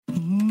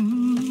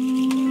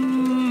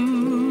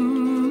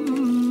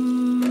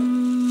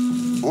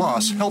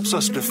Loss helps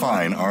us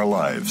define our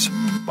lives.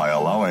 By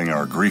allowing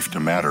our grief to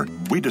matter,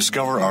 we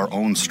discover our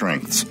own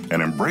strengths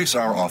and embrace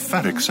our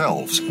authentic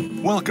selves.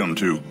 Welcome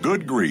to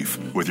Good Grief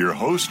with your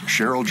host,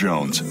 Cheryl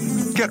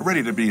Jones. Get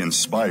ready to be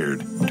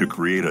inspired to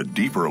create a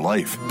deeper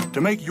life, to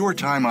make your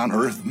time on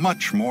Earth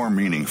much more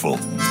meaningful.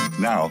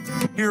 Now,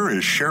 here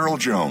is Cheryl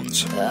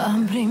Jones.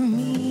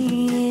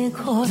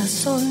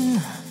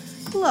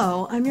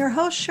 Hello, I'm your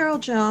host, Cheryl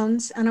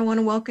Jones, and I want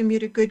to welcome you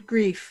to Good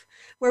Grief,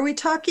 where we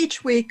talk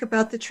each week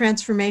about the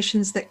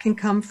transformations that can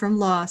come from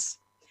loss.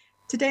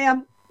 Today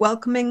I'm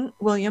welcoming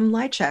William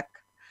Lycak.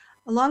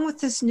 Along with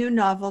his new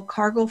novel,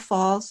 Cargill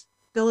Falls,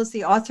 Bill is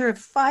the author of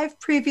 5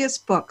 previous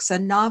books, a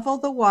novel,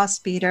 The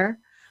Wasp Eater,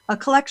 a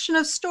collection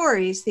of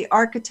stories, The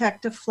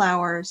Architect of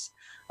Flowers,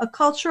 a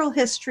cultural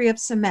history of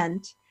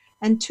cement,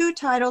 and 2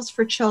 titles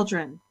for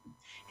children.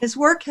 His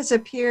work has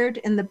appeared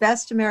in the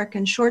Best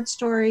American Short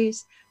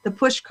Stories, the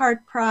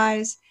Pushcart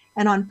Prize,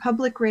 and on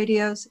public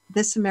radio's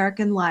This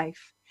American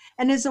Life.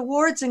 And his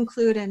awards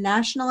include a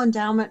National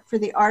Endowment for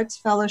the Arts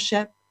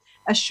Fellowship,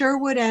 a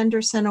Sherwood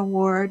Anderson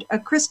Award, a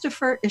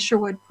Christopher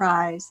Isherwood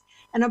Prize,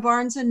 and a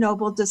Barnes &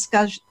 Noble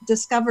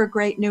Discover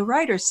Great New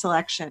Writers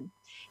selection.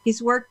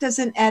 He's worked as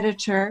an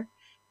editor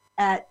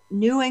at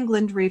New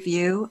England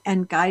Review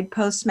and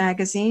Guidepost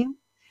Magazine,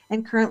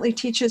 and currently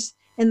teaches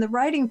in the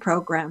writing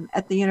program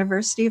at the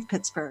University of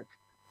Pittsburgh.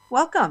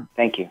 Welcome.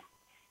 Thank you.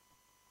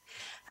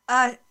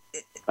 I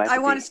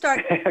want to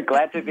start.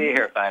 Glad to be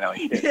here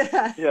finally.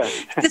 Yeah.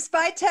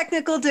 Despite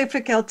technical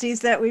difficulties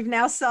that we've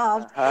now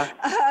solved,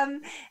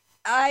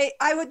 I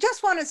would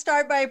just want to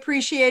start by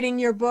appreciating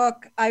your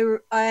book. I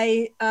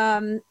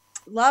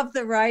love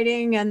the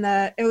writing, and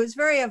it was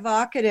very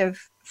evocative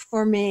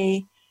for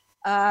me.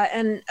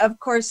 And of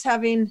course,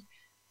 having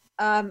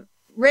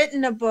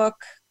written a book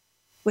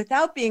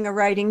without being a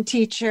writing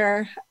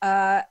teacher,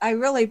 I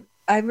really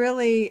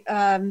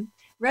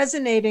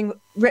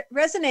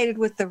resonated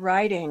with the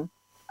writing.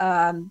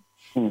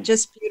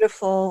 Just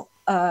beautiful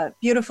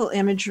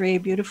imagery,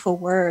 beautiful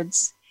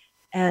words,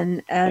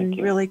 and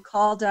really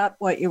called up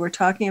what you were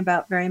talking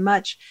about very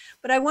much.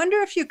 But I wonder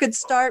if you could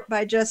start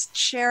by just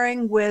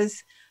sharing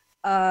with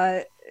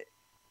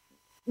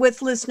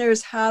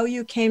listeners how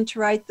you came to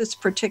write this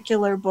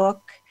particular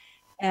book,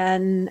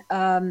 and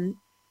kind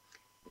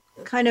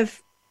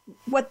of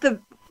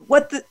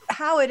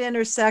how it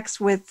intersects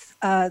with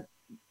the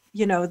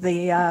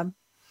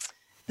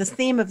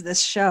theme of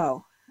this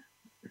show.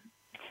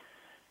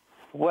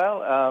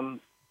 Well,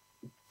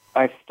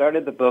 I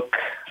started the book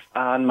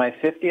on my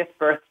 50th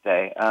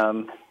birthday,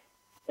 and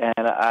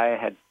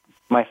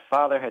my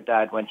father had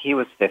died when he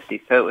was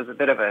 50, so it was a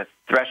bit of a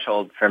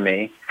threshold for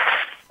me.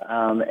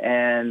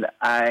 And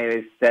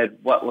I said,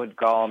 what would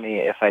gall me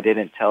if I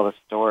didn't tell the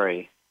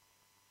story?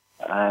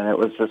 And it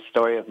was the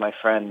story of my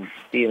friend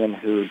Stephen,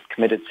 who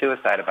committed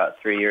suicide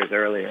about 3 years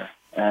earlier.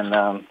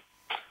 And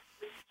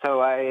so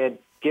I had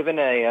given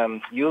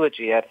a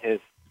eulogy at his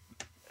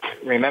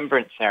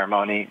remembrance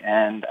ceremony,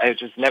 and I was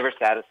just never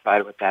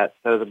satisfied with that.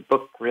 So the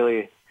book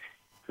really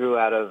grew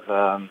out of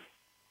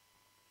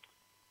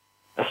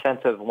a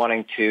sense of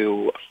wanting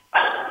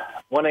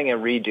a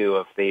redo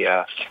of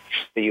the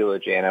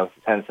eulogy, and it was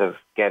a sense of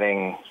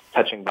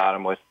touching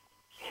bottom with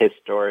his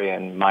story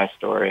and my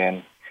story,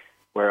 and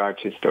where our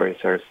 2 stories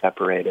sort of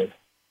separated.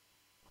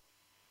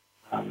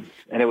 And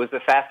it was the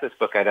fastest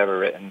book I'd ever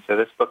written. So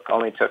this book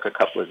only took a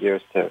couple of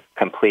years to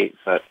complete,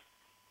 but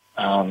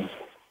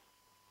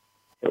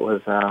it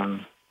was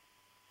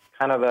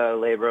kind of a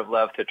labor of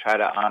love to try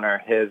to honor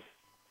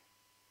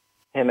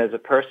him as a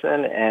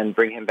person and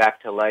bring him back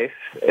to life,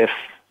 if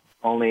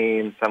only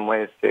in some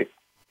ways to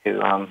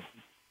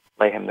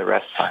lay him to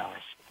rest finally,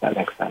 if that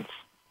makes sense.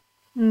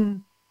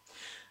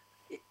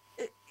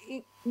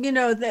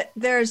 That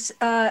there's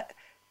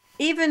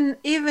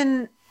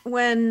even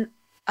when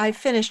I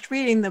finished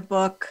reading the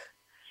book,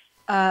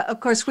 of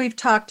course, we've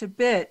talked a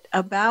bit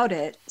about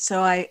it,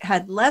 so I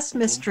had less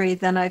mystery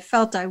than I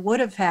felt I would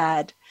have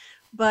had.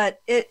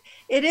 But it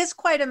is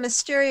quite a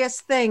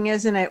mysterious thing,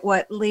 isn't it,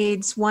 what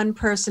leads one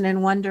person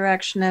in one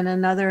direction and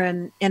another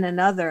in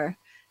another?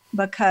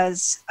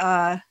 Because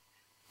I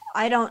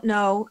don't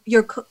know,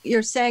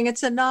 you're saying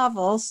it's a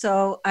novel,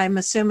 so I'm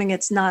assuming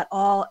it's not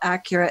all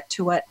accurate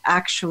to what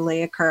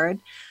actually occurred.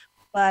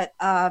 But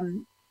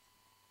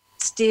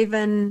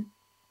Stephen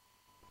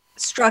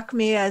struck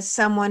me as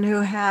someone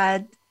who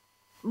had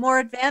more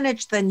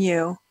advantage than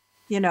you,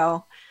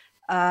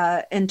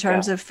 in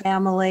terms of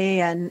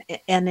family and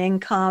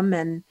income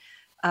and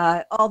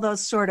all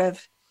those sort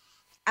of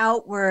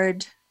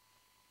outward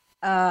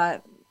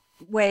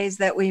ways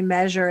that we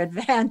measure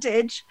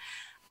advantage.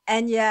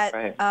 And yet,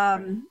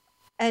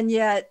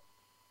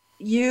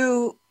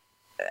 you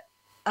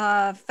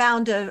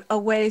found a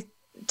way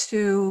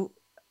to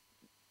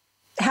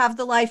have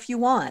the life you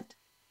want.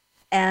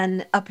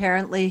 And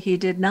apparently he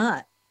did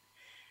not.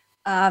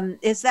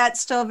 Is that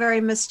still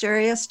very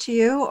mysterious to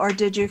you, or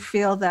did you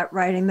feel that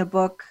writing the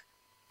book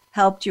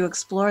helped you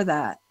explore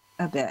that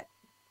a bit?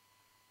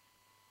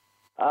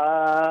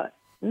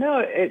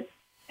 No,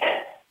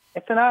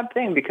 it's an odd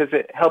thing because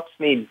it helps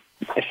me,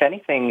 if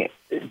anything,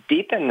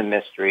 deepen the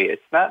mystery.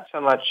 It's not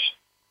so much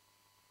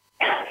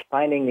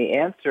finding the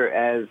answer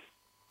as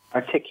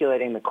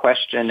articulating the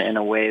question in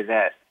a way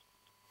that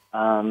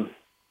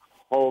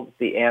holds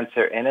the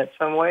answer in it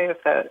some way.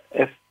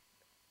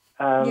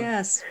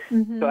 Yes.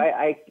 Mm-hmm. So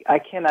I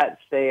cannot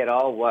say at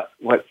all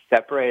what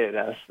separated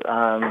us.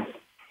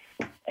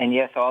 And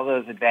yes, all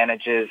those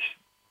advantages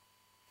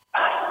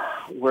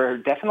were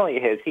definitely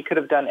his. He could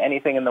have done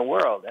anything in the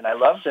world, and I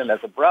loved him as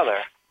a brother.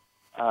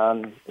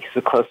 He's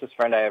the closest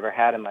friend I ever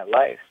had in my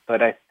life.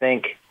 But I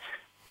think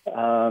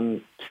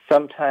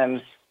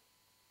sometimes,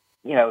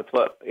 it's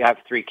what I have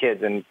 3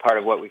 kids, and part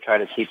of what we try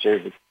to teach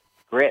is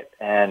grit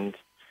and,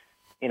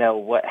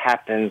 what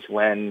happens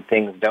when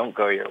things don't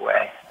go your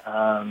way.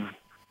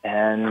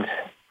 And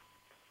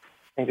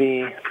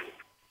maybe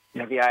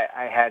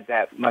I had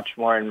that much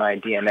more in my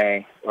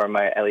DNA, or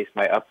at least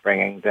my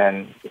upbringing,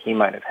 than he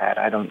might have had.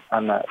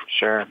 I'm not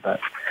sure,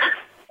 but.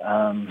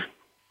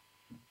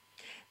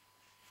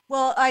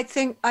 Well, I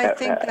think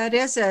that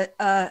is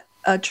a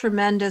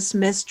tremendous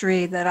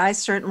mystery that I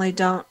certainly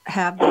don't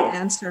have the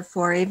answer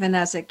for, even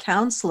as a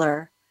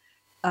counselor.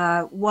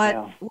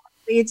 What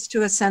leads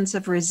to a sense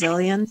of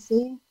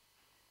resiliency?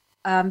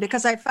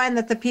 Because I find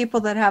that the people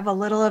that have a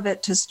little of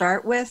it to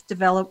start with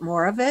develop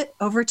more of it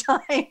over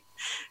time,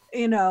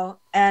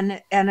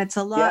 and it's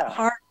a lot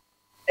hard.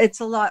 It's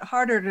a lot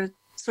harder to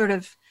sort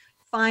of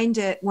find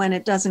it when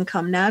it doesn't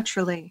come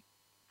naturally.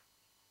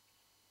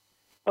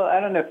 Well,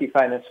 I don't know if you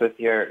find this with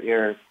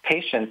your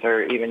patients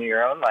or even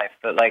your own life,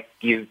 but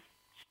you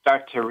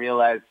start to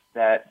realize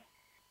that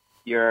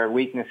your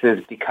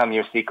weaknesses become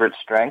your secret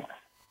strength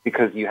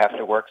because you have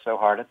to work so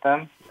hard at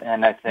them.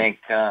 And I think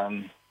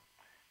in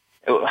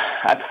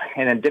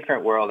a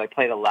different world, I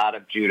played a lot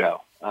of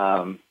judo,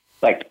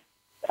 like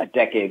a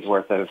decade's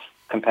worth of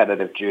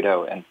competitive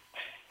judo, and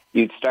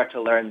you'd start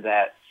to learn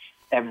that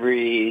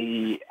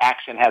every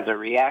action has a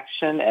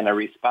reaction and a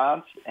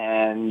response,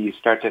 and you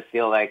start to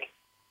feel like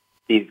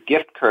these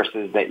gift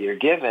curses that you're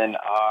given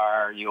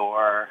are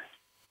your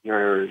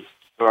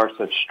source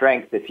of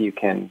strength if you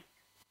can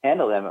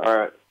handle them.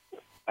 Or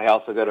I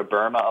also go to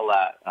Burma a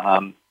lot,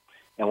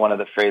 and one of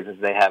the phrases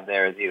they have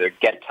there is either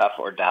get tough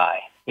or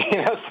die. So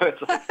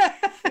it's like,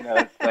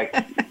 it's like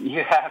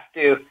you have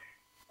to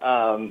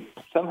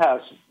somehow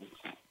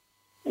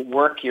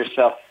work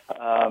yourself,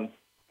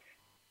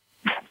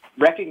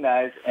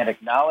 recognize and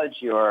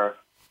acknowledge your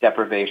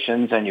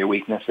deprivations and your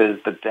weaknesses,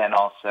 but then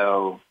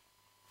also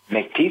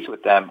make peace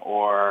with them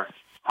or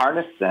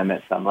harness them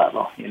at some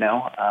level,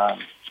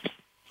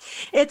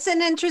 It's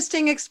an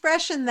interesting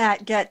expression,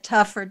 that get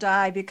tough or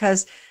die,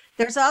 because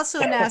there's also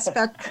an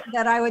aspect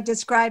that I would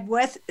describe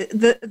with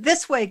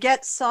this way: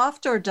 get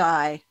soft or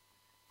die.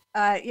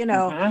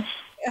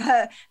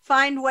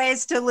 Find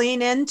ways to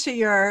lean into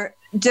your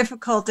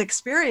difficult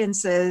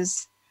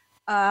experiences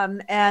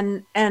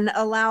and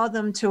allow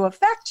them to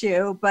affect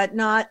you, but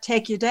not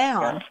take you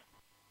down.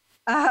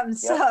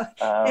 So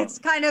it's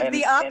kind of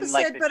the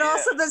opposite, but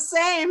also the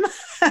same.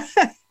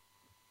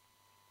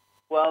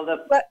 Well,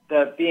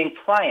 the being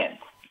pliant.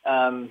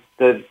 In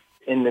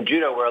the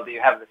judo world, you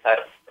have this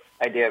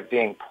idea of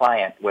being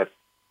pliant with,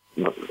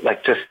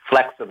 just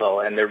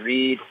flexible, and the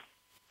reed,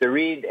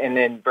 and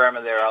in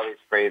Burma there are all these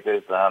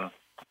phrases.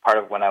 Part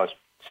of when I was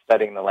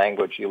studying the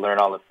language, you learn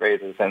all the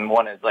phrases, and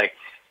one is like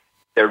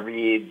the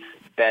reeds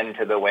bend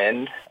to the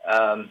wind.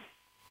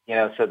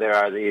 So there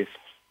are these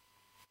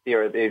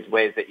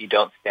ways that you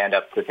don't stand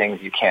up to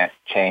things you can't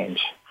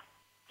change.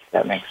 If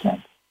that makes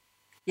sense.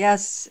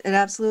 Yes, it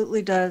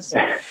absolutely does.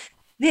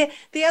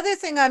 The other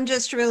thing I'm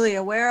just really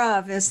aware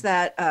of is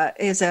that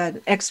is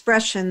an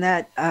expression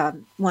that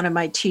one of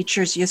my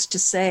teachers used to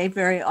say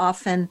very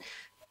often,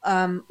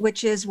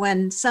 which is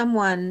when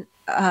someone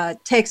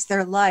takes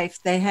their life,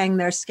 they hang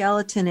their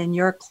skeleton in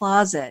your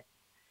closet.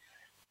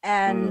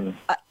 And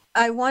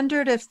I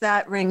wondered if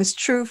that rings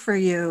true for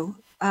you.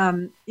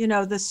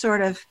 The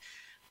sort of,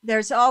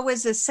 there's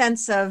always a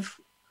sense of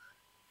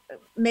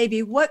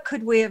maybe what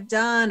could we have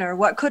done or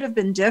what could have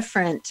been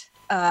different,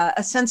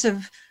 a sense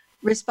of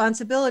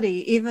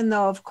responsibility, even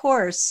though, of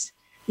course,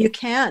 we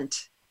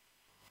can't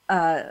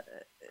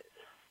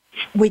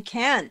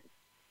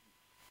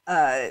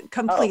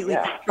completely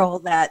control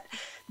that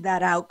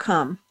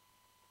outcome.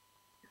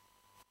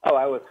 Oh,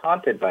 I was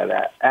haunted by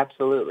that.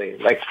 Absolutely.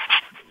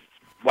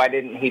 Why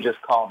didn't he just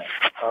call me?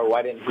 Or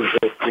why didn't he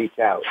just reach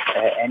out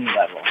at any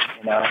level,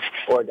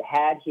 Or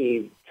had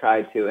he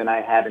tried to and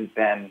I hadn't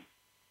been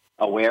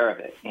aware of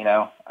it,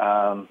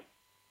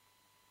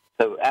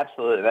 So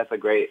absolutely, that's a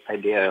great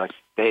idea.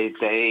 They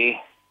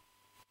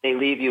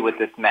leave you with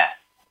this mess,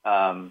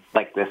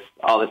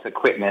 all this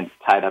equipment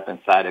tied up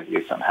inside of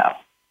you somehow.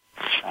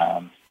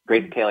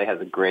 Grace Paley has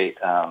a great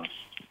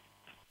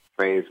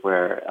phrase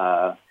where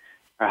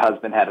her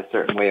husband had a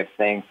certain way of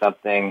saying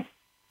something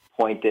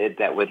pointed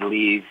that would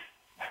leave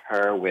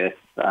her with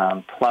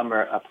a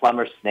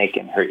plumber snake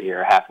in her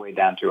ear halfway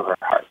down to her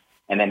heart,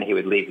 and then he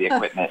would leave the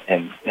equipment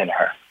in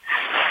her.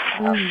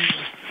 That's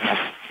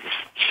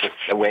just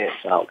the way it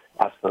felt.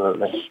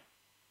 Absolutely.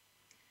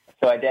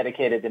 so I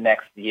dedicated the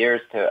next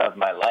years of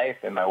my life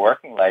and my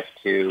working life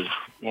to,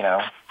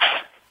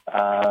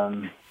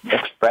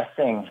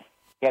 expressing,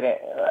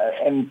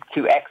 and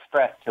to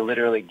express, to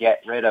literally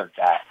get rid of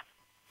that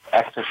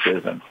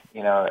exorcism,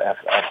 of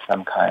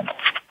some kind.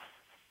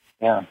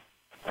 Yeah,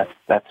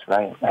 that's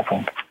right, I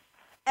think.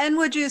 And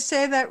would you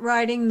say that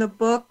writing the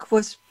book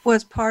was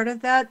part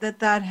of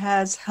that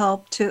has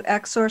helped to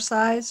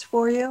exorcise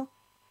for you?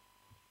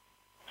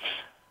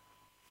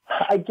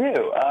 I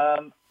do.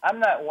 I'm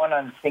not one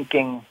on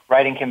thinking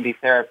writing can be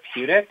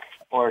therapeutic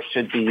or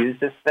should be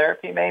used as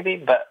therapy, maybe,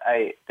 but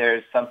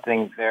there's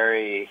something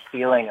very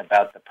healing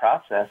about the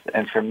process.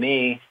 And for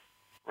me,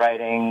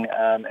 writing,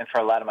 and for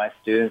a lot of my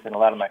students and a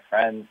lot of my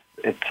friends,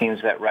 it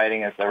seems that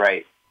writing is the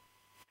right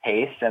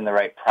pace and the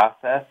right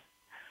process,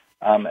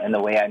 and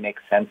the way I make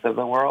sense of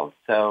the world.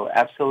 So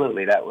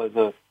absolutely,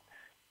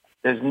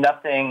 there's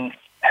nothing,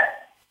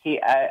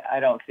 I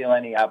don't feel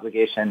any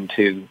obligation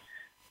to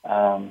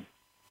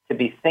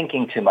be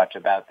thinking too much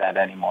about that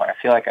anymore. I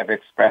feel like I've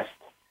expressed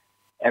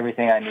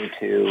everything I need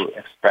to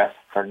express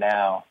for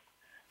now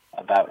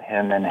about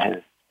him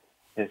and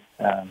his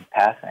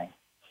passing.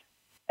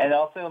 And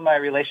also my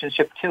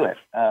relationship to it,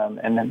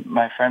 and then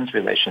my friends'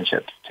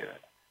 relationships to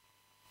it.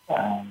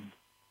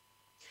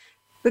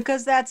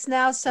 Because that's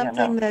now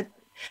something that,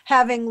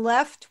 having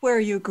left where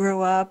you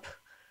grew up,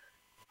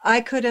 I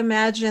could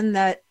imagine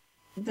that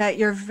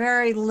you're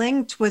very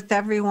linked with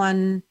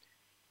everyone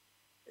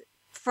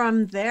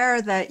from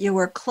there that you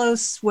were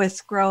close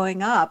with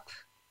growing up.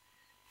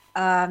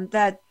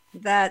 That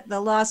the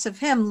loss of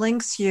him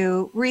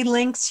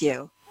relinks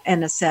you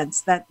in a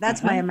sense.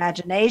 That's my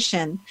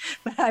imagination,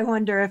 but I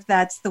wonder if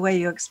that's the way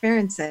you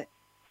experience it.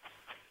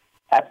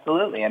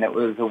 Absolutely, and it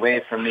was a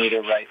way for me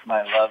to write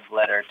my love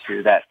letter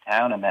to that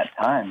town and that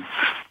time.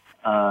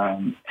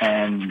 And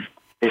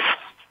it's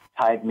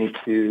tied me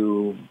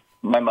to,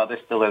 my mother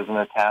still lives in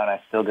the town. I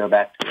still go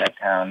back to that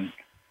town,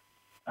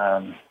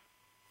 at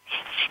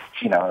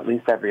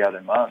least every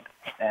other month.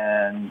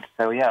 And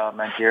so,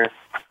 my dearest,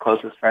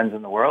 closest friends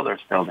in the world are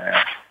still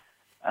there.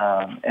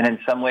 And in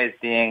some ways,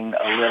 being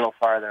a little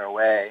farther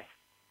away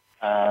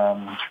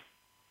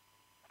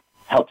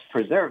helps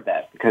preserve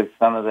that, because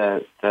some of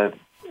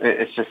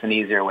it's just an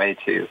easier way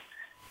to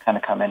kind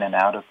of come in and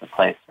out of the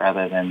place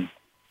rather than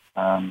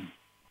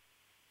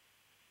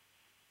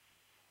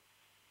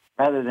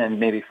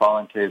maybe fall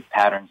into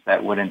patterns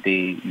that wouldn't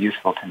be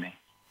useful to me.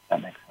 If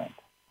that makes sense.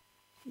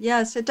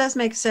 Yes, it does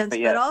make sense.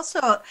 But also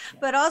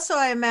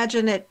I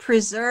imagine it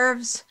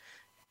preserves,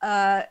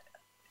 I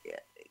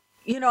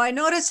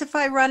notice if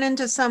I run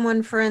into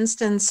someone, for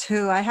instance,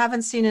 who I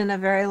haven't seen in a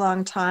very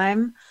long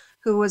time,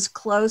 who was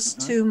close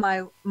to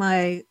my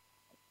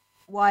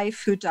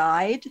wife who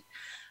died,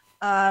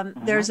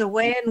 there's a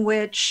way in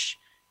which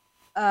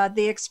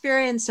the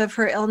experience of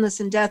her illness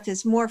and death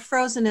is more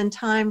frozen in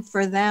time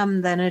for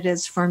them than it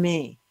is for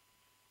me.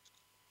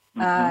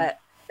 That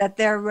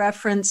their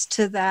reference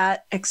to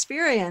that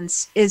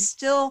experience is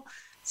still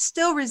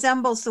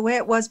resembles the way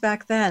it was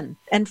back then.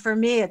 And for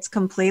me, it's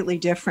completely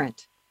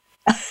different,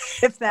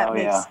 if that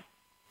makes,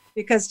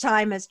 because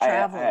time has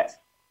traveled.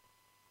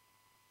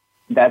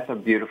 That's a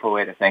beautiful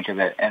way to think of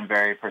it, and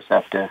very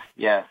perceptive.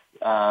 Yes.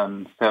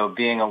 So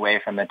being away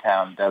from the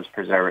town does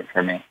preserve it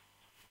for me,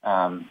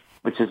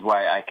 which is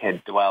why I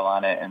could dwell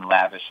on it and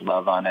lavish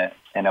love on it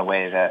in a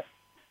way that,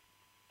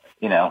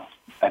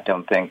 I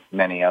don't think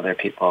many other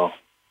people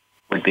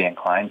would be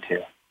inclined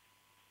to.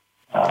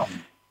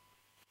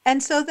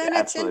 And so then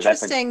it's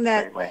interesting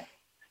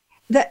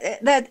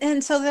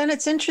and so then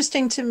it's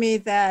interesting to me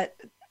that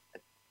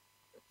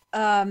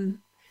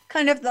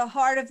kind of the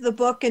heart of the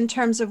book in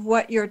terms of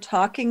what you're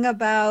talking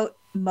about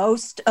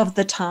most of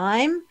the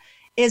time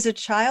is a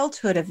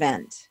childhood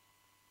event.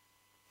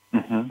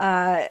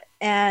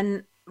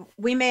 And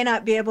we may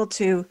not be able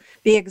to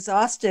be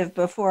exhaustive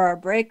before our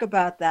break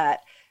about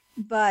that,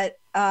 but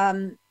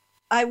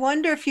I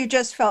wonder if you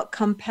just felt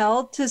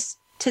compelled to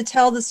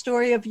tell the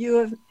story of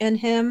you and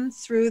him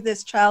through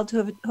this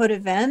childhood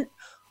event,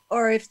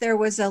 or if there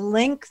was a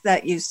link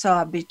that you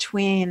saw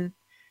between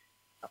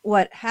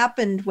what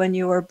happened when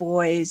you were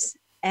boys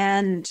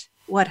and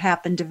what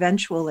happened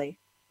eventually.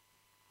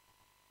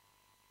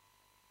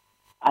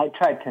 I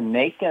tried to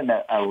make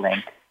a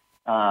link.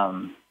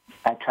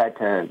 I tried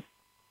to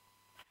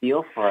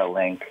feel for a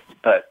link,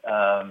 but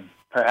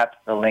perhaps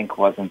the link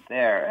wasn't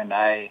there. And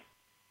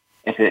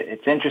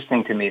it's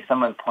interesting to me,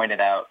 someone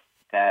pointed out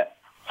that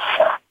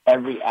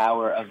every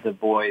hour of the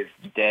boy's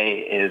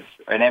day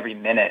and every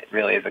minute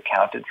really is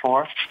accounted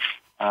for.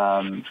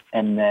 And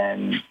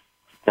then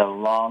the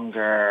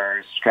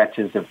longer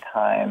stretches of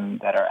time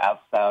that are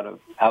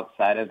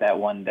outside of that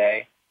one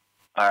day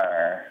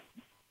are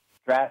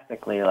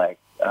drastically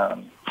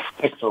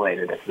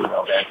pixelated, if you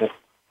will. They're just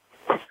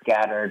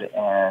scattered,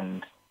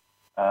 and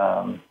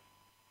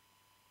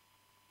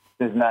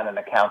there's not an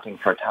accounting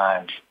for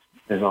time.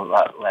 There's a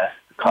lot less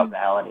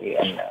causality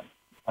in them.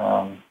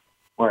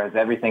 Whereas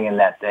everything in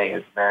that day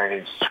is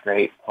very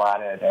straight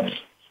plotted, and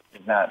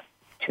there's not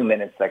 2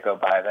 minutes that go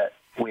by that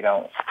we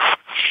don't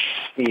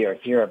see or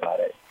hear about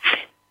it.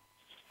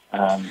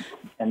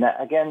 And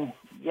that, again,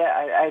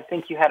 I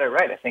think you had it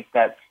right. I think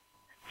that's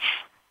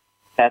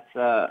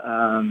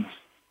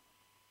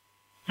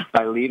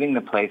by leaving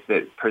the place,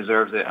 it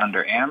preserves it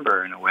under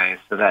amber in a way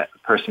so that a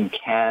person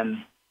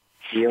can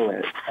feel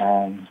it,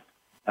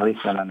 at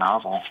least in a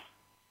novel,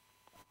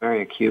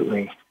 very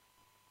acutely.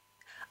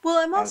 Well,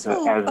 I'm also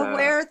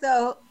aware,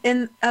 though,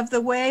 of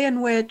the way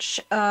in which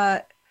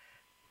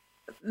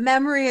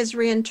memory is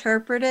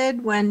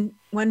reinterpreted when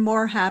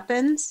more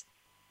happens.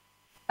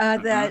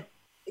 That,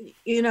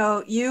 you,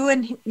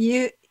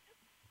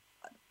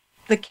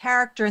 the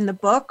character in the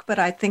book, but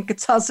I think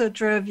it's also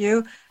true of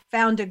you,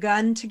 found a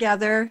gun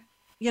together.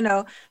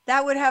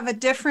 That would have a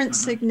different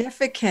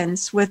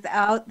significance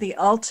without the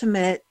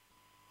ultimate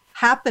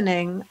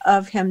happening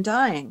of him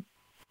dying,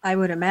 I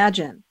would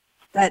imagine.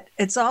 That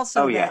it's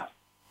also that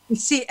you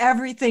see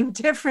everything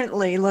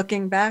differently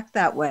looking back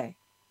that way.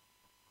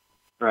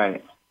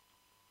 Right.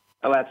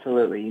 Oh,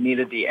 absolutely. You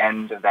needed the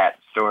end of that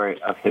story,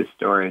 of his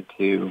story,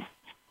 to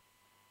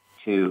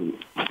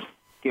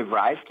give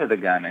rise to the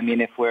gun. I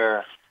mean, if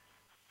we're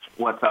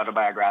what's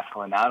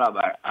autobiographical and not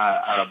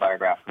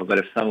autobiographical, but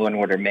if someone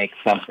were to make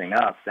something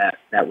up,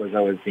 that was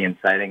always the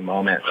inciting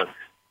moment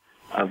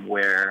of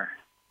where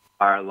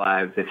our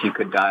lives, if you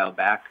could dial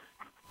back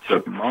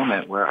to a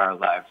moment where our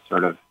lives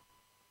sort of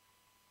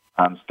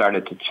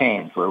started to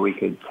change, where we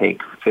could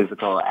take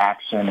physical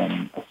action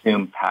and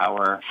assume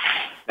power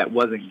that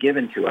wasn't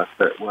given to us,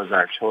 but was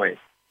our choice,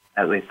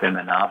 at least in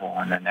the novel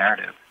and the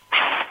narrative.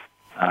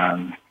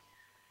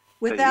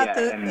 Without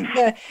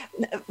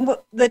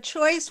the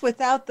choice,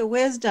 without the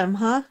wisdom,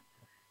 huh?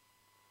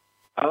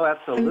 Oh,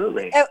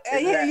 absolutely.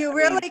 You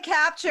really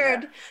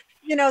captured,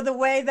 the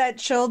way that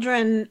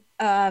children,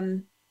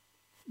 the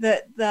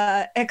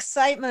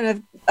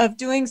excitement of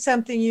doing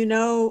something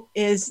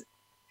is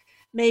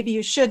maybe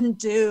you shouldn't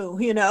do,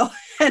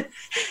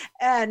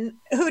 and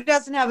who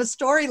doesn't have a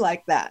story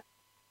like that?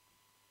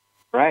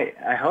 Right.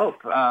 I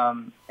hope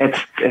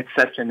it's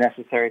such a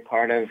necessary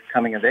part of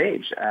coming of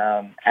age.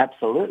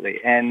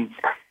 Absolutely. And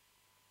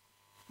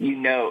you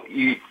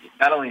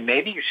not only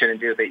maybe you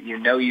shouldn't do it, but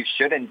you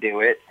shouldn't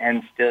do it,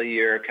 and still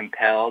you're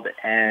compelled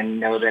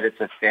and know that it's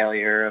a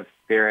failure of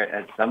spirit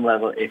at some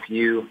level if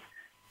you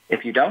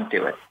don't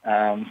do it.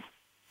 So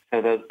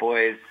those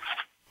boys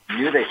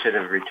knew they should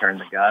have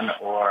returned the gun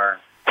or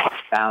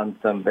found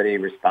somebody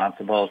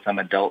responsible, some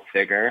adult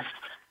figure,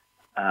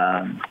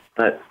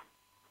 but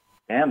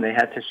damn, they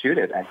had to shoot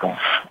it, I think.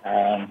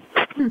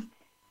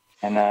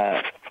 And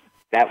that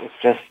was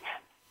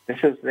this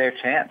is their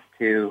chance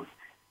to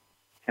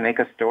make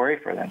a story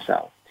for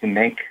themselves,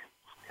 to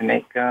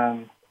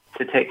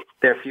take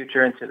their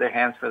future into their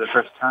hands for the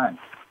first time.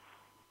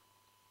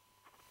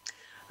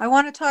 I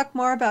want to talk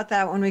more about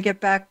that when we get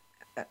back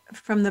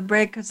from the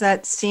break, because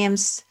that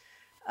seems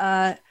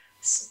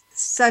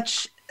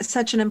such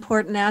an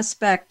important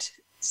aspect,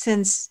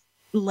 since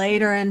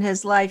later in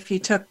his life he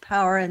took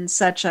power in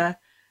such a,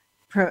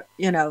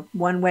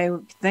 one way we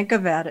think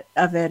of it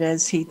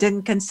is he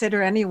didn't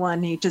consider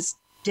anyone. He just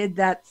did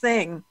that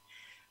thing,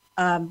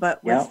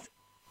 but with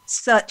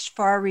such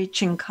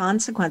far-reaching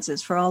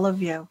consequences for all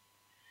of you.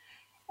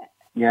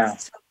 Yeah.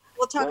 So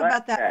we'll talk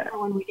about that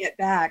more when we get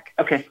back.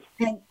 Okay.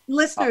 And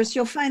listeners,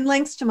 you'll find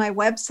links to my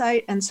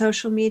website and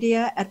social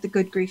media at the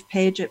Good Grief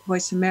page at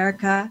Voice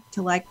America,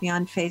 to like me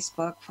on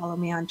Facebook, follow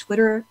me on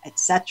Twitter,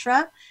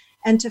 etc.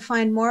 And to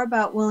find more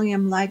about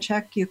William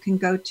Lycak, you can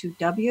go to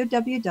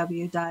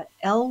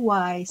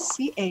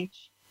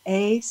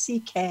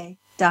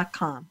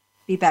www.lychack.com.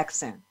 Be back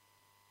soon.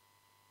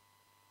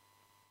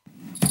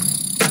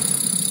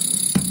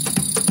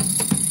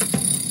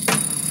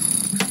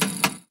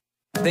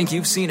 Think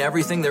you've seen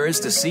everything there is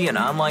to see in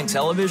online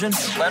television?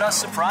 Let us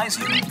surprise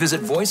you.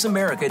 Visit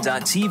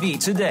voiceamerica.tv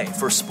today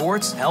for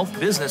sports, health,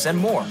 business, and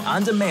more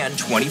on demand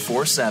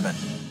 24/7.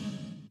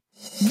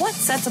 What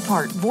sets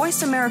apart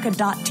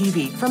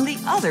VoiceAmerica.tv from the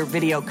other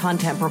video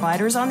content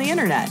providers on the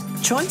internet?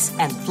 Choice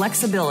and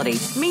flexibility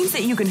means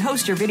that you can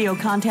host your video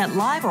content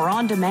live or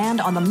on demand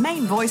on the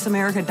main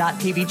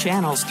VoiceAmerica.tv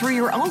channels through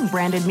your own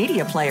branded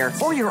media player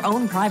or your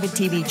own private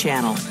TV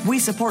channel. We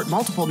support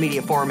multiple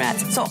media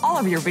formats, so all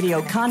of your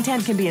video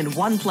content can be in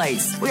one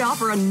place. We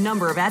offer a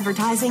number of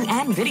advertising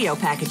and video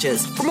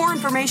packages. For more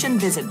information,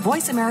 visit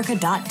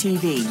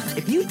VoiceAmerica.tv.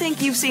 If you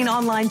think you've seen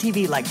online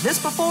TV like this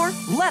before,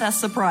 let us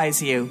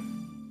surprise you.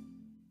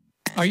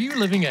 Are you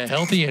living a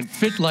healthy and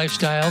fit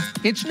lifestyle?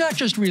 It's not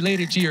just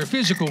related to your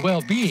physical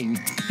well-being.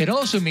 It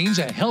also means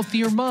a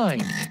healthier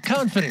mind,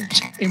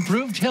 confidence,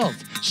 improved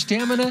health,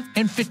 stamina,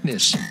 and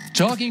fitness.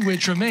 Talking with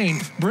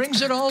Tremaine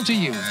brings it all to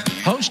you.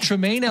 Host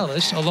Tremaine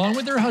Ellis, along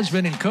with her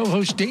husband and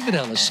co-host David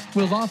Ellis,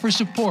 will offer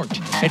support,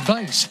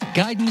 advice,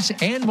 guidance,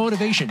 and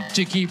motivation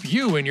to keep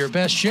you in your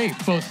best shape,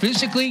 both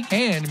physically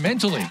and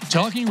mentally.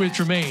 Talking with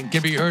Tremaine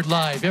can be heard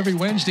live every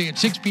Wednesday at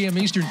 6 p.m.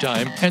 Eastern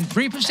Time and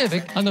 3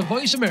 Pacific on the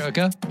Voice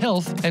America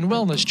Health and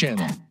Wellness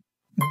Channel.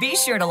 Be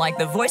sure to like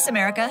the Voice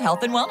America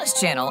Health and Wellness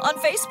channel on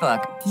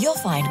Facebook. You'll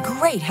find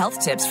great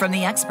health tips from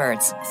the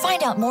experts.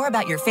 Find out more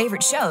about your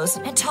favorite shows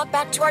and talk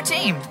back to our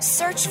team.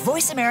 Search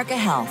Voice America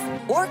Health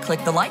or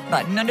click the like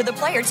button under the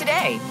player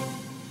today.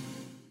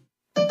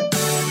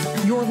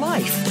 Your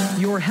life,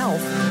 your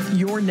health,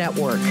 your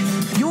network.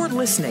 You're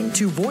listening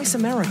to Voice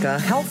America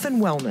Health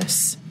and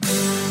Wellness.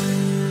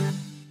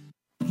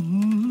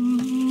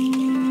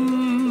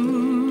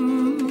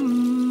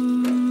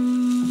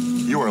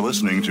 You are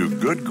listening to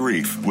Good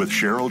Grief with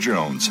Cheryl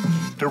Jones.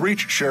 To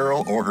reach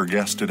Cheryl or her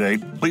guest today,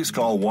 please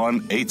call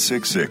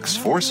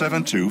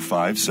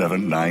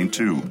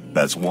 1-866-472-5792.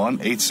 That's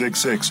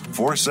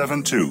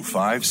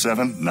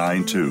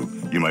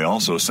 1-866-472-5792. You may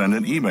also send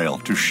an email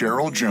to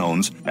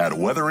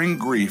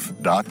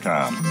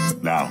CherylJones@weatheringgrief.com.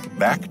 Now,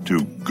 back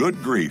to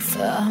Good Grief.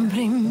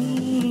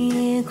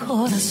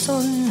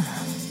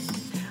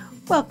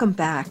 Welcome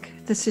back.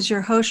 This is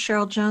your host,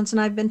 Cheryl Jones, and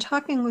I've been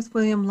talking with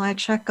William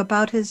Lychak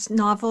about his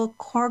novel,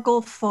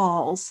 Cargill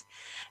Falls.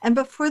 And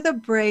before the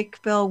break,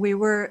 Bill, we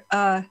were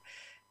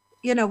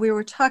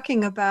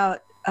talking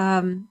about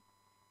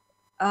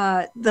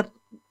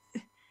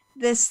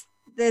this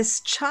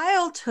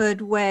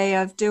childhood way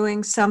of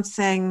doing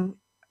something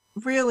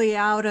really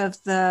out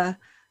of the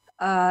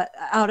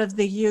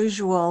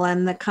usual,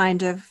 and the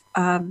kind of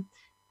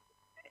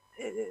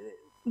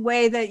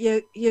way that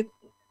you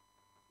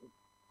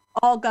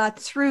all got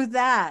through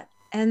that.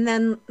 And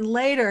then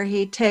later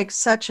he takes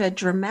such a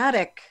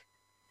dramatic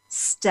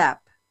step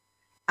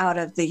out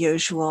of the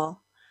usual.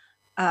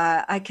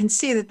 I can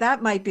see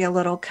that might be a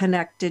little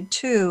connected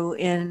too,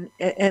 in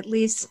at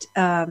least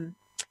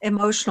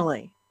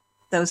emotionally,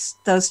 those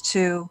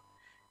two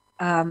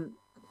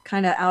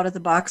kind of out of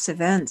the box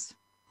events.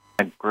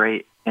 A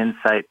great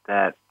insight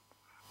that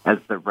as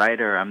the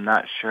writer, I'm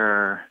not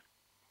sure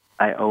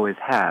I always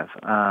have.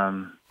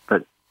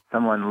 But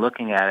someone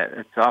looking at it,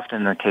 it's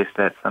often the case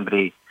that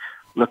somebody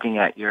looking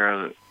at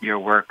your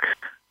work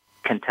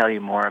can tell you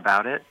more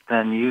about it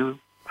than you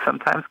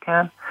sometimes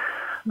can.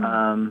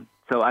 Mm-hmm.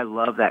 So I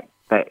love that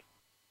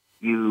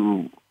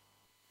you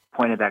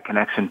pointed that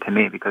connection to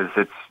me, because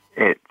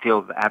it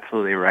feels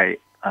absolutely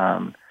right.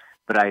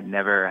 But I'd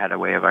never had a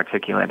way of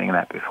articulating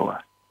that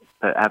before.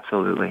 But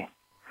absolutely.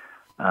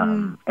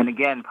 And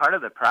again, part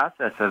of the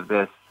process of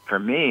this for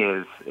me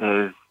is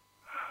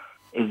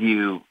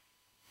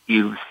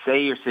you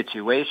say your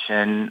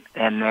situation,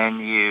 and then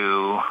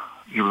you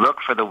look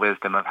for the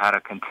wisdom of how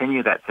to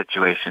continue that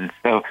situation.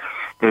 So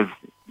there's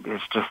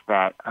just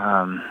that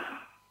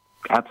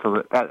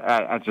absolute.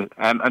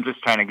 I'm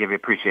just trying to give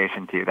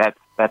appreciation to you.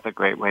 That's a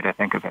great way to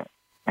think of it.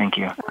 Thank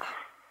you.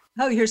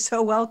 Oh, you're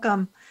so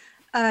welcome.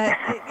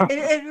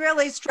 It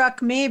really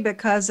struck me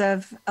because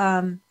of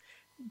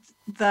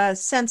the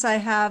sense I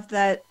have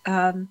that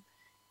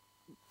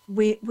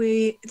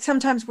we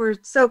sometimes we're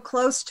so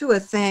close to a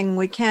thing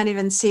we can't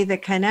even see the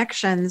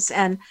connections,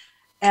 and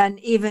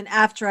even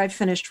after I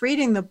finished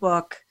reading the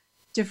book,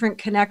 different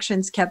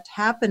connections kept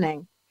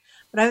happening.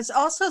 But I was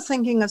also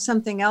thinking of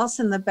something else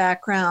in the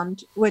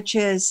background, which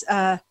is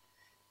my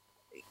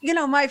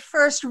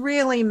first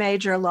really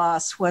major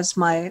loss was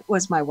my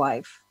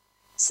wife.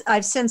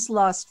 I've since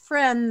lost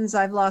friends.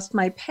 I've lost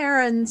my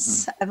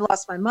parents. I've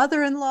lost my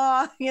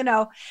mother-in-law, and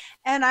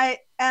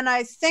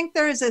I think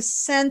there is a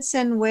sense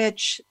in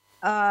which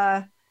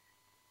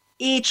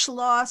each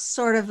loss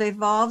sort of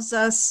evolves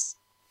us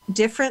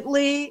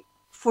differently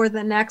for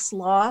the next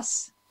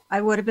loss.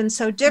 I would have been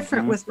so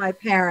different with my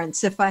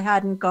parents if I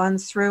hadn't gone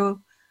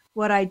through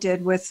what I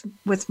did with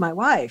my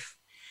wife.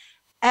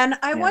 And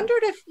I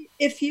wondered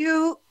if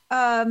you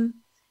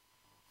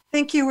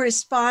think you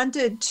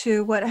responded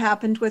to what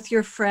happened with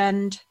your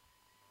friend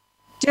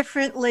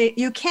differently.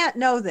 You can't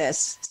know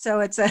this, so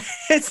it's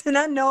an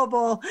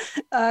unknowable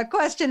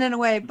question in a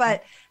way,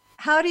 but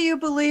how do you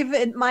believe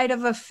it might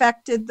have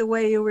affected the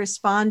way you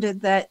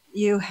responded that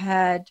you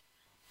had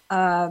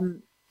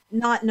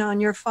not known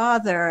your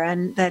father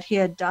and that he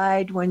had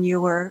died when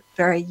you were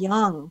very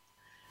young?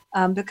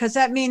 Because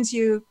that means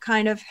you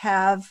kind of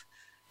have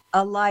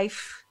a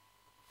life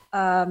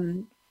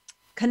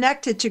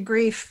connected to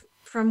grief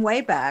from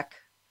way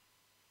back.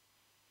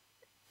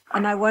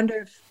 And I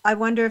wonder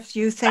if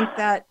you think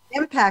that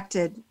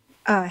impacted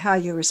how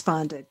you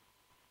responded.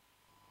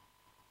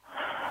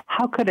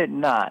 How could it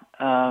not?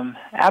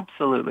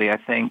 Absolutely. I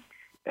think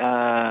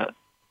there's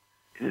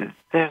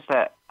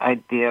that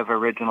idea of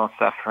original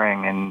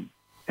suffering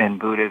in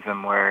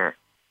Buddhism, where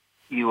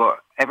you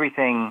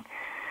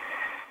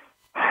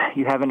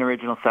have an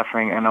original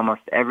suffering, and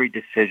almost every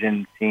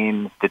decision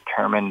seems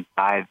determined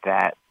by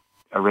that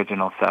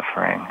original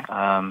suffering.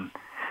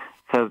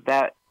 So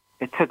that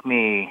it took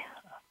me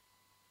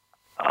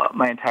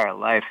my entire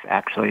life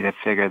actually to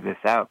figure this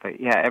out. But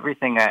yeah,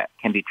 everything that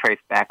can be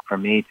traced back for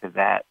me to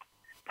that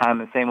time,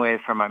 the same way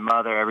as for my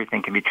mother,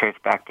 everything can be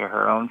traced back to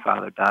her own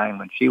father dying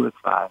when she was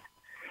 5.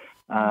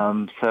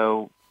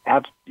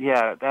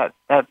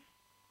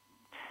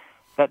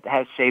 That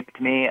has shaped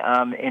me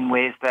in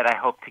ways that I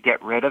hope to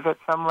get rid of at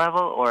some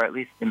level, or at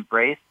least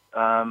embrace,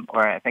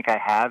 or I think I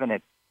have, and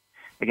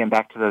again,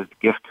 back to those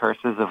gift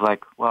curses of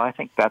like, well, I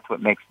think that's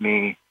what makes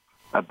me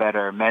a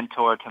better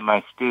mentor to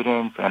my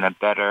students and a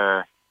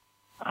better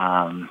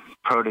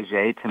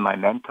protege to my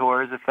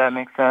mentors, if that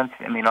makes sense.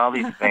 I mean, all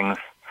these things.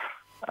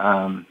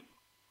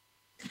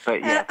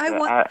 But yeah,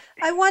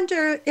 I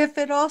wonder if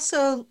it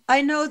also,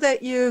 I know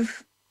that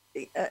you've,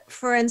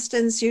 for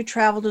instance, you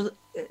traveled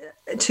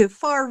to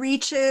far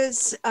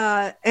reaches,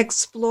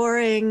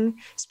 exploring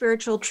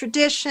spiritual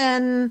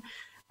tradition.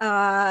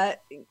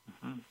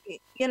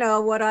 You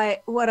know, what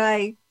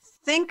I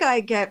think I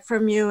get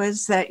from you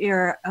is that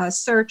you're a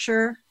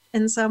searcher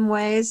in some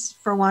ways,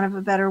 for want of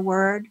a better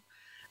word,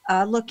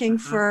 looking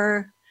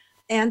for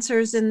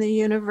answers in the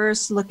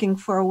universe, looking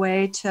for a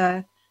way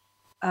to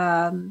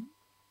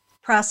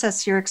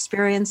process your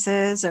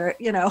experiences, or,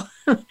 you know,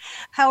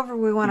 however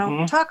we want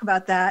to talk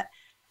about that.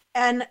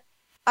 And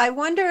I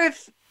wonder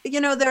if,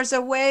 you know, there's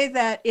a way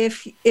that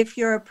if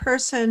you're a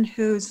person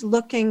who's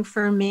looking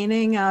for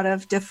meaning out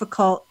of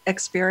difficult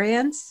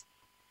experience,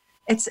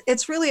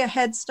 it's really a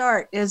head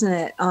start, isn't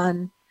it,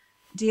 on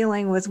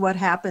dealing with what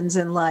happens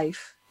in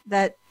life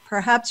that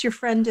perhaps your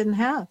friend didn't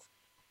have.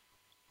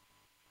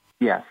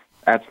 Yes,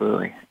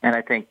 absolutely. And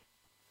I think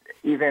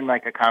even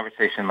like a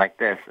conversation like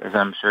this, as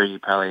I'm sure you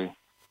probably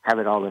have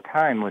it all the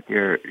time with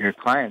your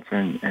clients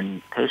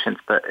and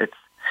patients, but it's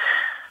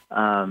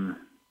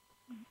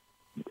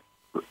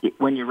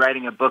when you're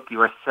writing a book, you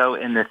are so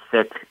in the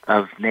thick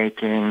of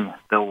making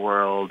the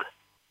world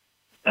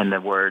and the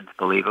words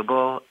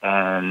believable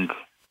and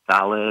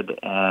solid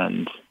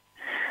and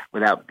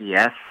without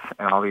BS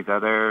and all these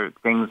other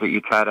things that you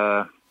try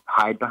to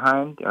hide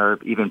behind, or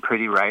even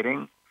pretty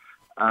writing,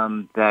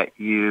 that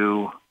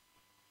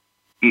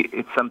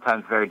it's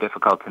sometimes very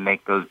difficult to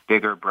make those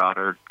bigger,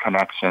 broader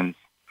connections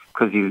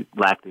because you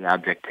lack the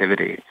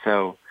objectivity.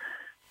 So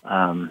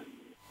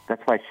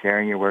that's why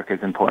sharing your work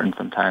is important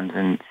sometimes,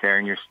 and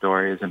sharing your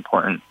story is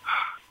important.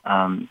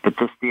 But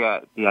just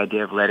the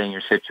idea of letting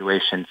your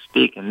situation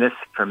speak, and this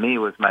for me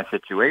was my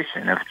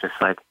situation of just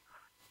like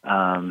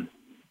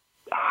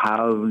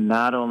how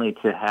not only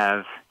to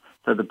have,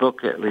 so the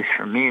book, at least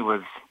for me,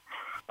 was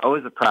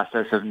always a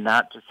process of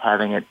not just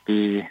having it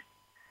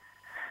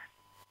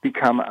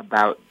become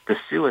about the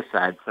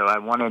suicide. So I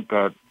wanted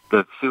the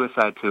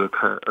suicide to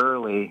occur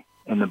early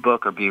in the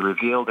book, or be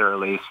revealed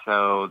early,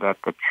 so that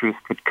the truth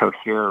could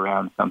cohere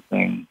around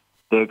something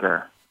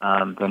bigger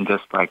than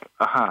just like,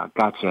 aha,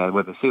 gotcha,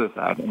 with a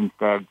suicide.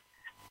 Instead,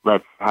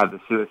 let's have the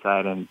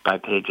suicide and by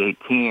page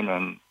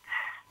 18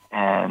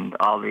 and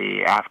all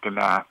the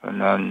aftermath,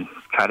 and then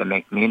try to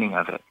make meaning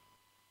of it.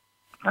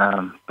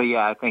 But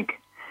yeah, I think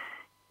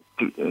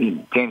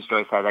James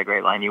Joyce had that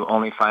great line, you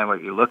only find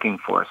what you're looking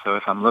for. So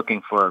if I'm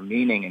looking for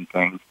meaning in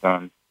things,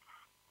 then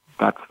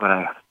that's what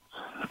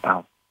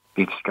I'll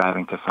be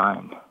striving to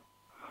find.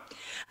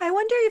 I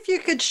wonder if you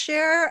could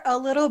share a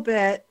little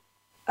bit.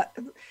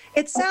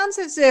 It sounds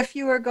as if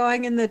you were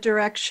going in the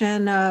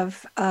direction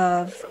of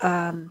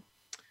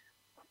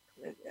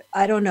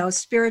I don't know,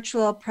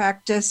 spiritual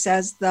practice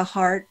as the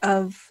heart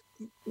of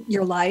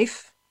your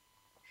life.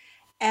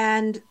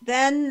 And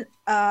then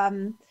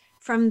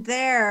from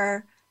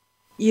there,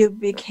 you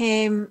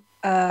became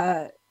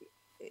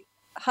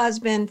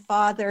husband,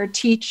 father,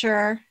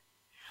 teacher.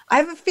 I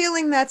have a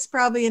feeling that's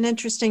probably an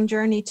interesting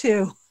journey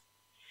too.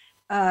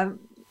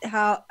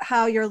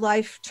 How your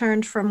life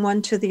turned from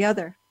one to the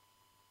other.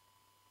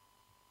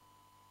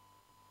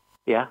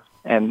 Yeah,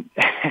 and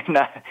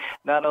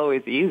not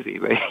always easy,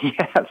 but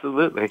yeah,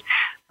 absolutely,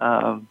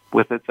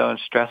 with its own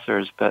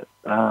stressors. But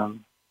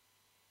I'm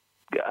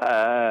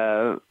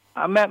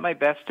at my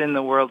best in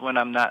the world when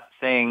I'm not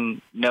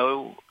saying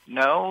no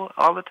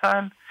all the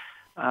time.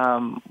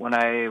 When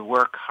I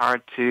work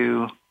hard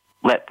to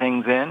let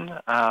things in,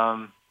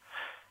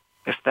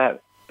 if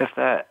that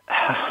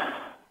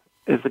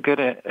is a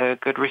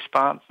good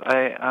response.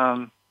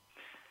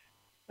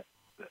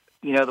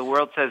 The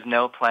world says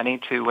no plenty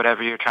to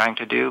whatever you're trying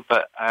to do,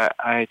 but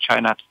I try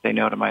not to say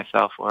no to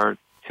myself or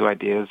to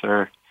ideas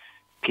or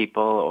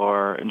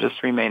people, and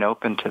just remain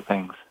open to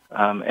things.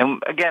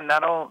 And again,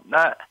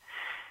 I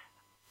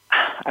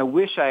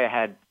wish I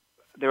had.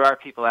 There are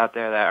people out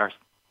there that are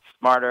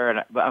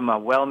smarter, but I'm a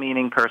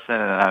well-meaning person,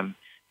 and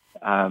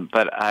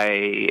but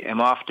I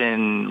am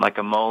often like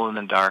a mole in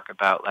the dark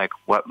about like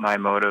what my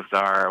motives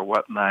are, or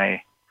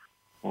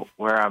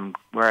where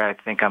I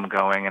think I'm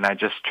going, and I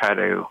just try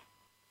to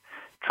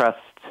trust,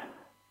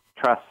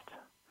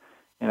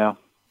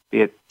 be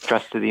it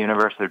trust to the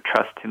universe or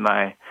trust to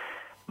my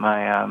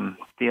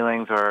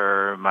feelings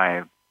or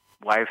my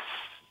wife's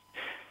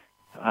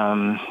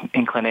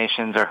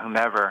inclinations or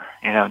whomever,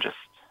 just.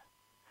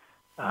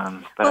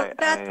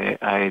 But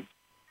I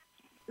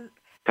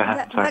go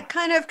ahead. That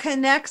kind of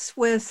connects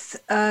with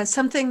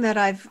something that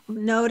I've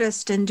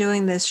noticed in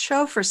doing this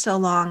show for so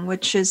long,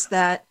 which is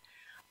that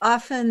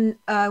often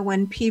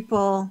when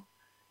people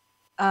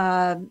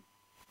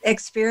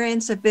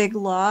experience a big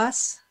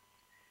loss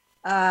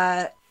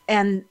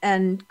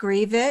and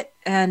grieve it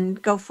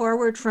and go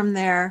forward from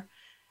there,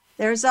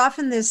 there's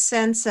often this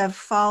sense of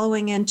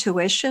following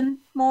intuition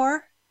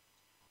more.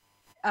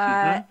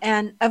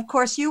 And of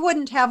course, you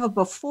wouldn't have a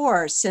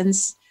before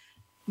since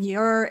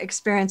your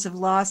experience of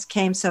loss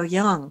came so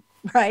young,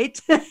 right?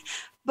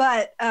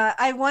 But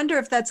I wonder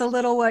if that's a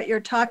little what you're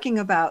talking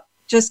about,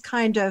 just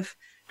kind of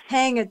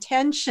paying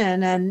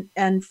attention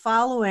and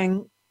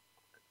following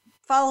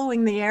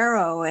the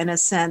arrow in a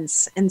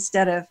sense,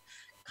 instead of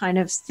kind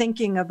of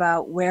thinking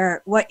about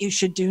what you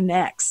should do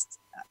next.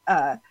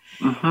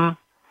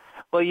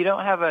 Well, you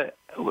don't have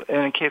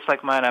in a case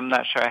like mine, I'm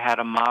not sure I had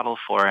a model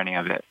for any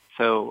of it.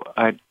 So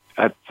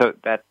so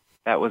that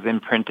was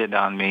imprinted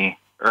on me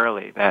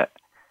early, that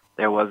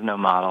there was no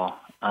model.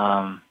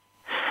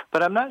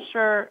 But I'm not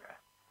sure.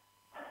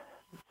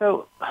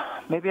 So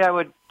maybe I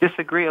would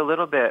disagree a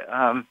little bit.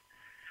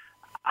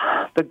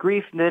 The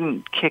grief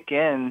didn't kick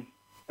in,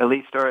 at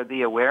least, or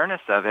the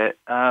awareness of it,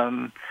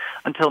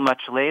 until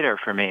much later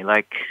for me,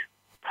 like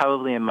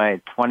probably in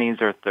my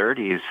 20s or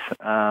 30s.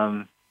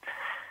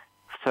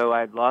 So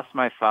I'd lost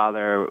my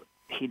father.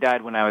 He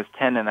died when I was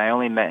 10, and I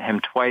only met him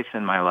twice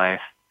in my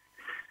life.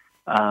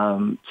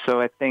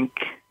 So I think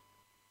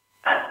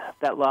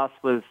that loss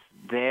was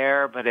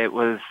there, but it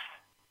was,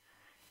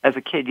 as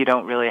a kid, you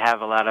don't really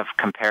have a lot of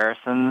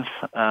comparisons.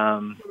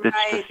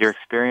 It's just your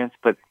experience.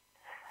 But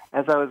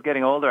as I was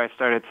getting older, I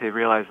started to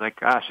realize, like,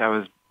 gosh, I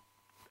was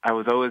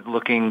always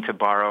looking to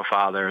borrow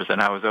fathers,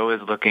 and I was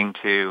always looking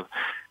to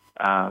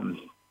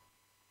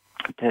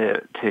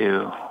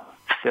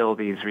fill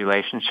these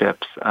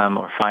relationships,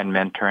 or find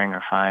mentoring,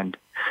 or find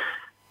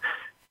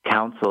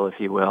counsel, if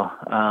you will.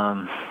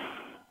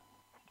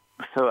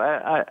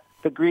 So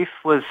the grief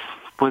was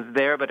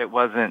there, but it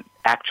wasn't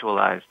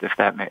actualized. If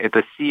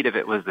the seed of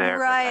it was there,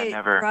 right? But I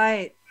never.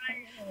 Right.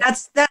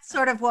 That's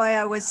sort of why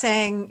I was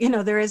saying,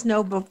 there's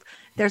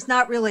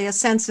not really a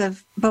sense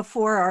of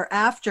before or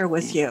after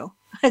with you.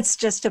 It's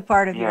just a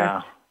part of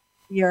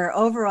your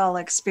overall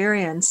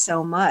experience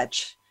so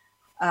much.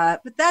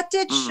 But that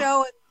did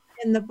show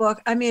in the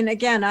book. I mean,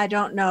 again, I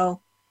don't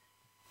know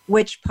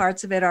which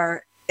parts of it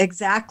are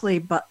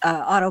exactly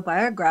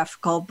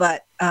autobiographical,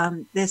 but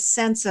this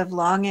sense of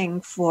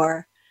longing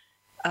for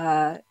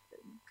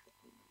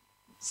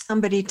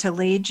somebody to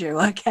lead you,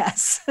 I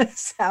guess,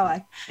 is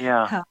how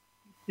to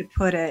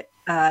put it,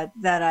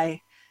 that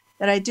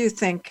I do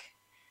think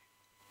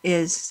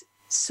is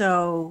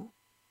so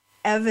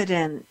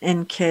evident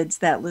in kids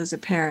that lose a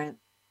parent,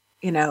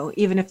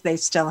 even if they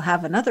still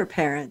have another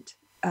parent,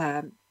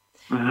 kind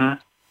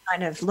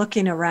of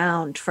looking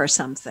around for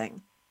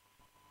something.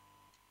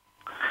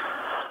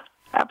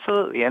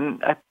 Absolutely.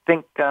 And I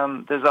think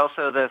there's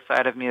also the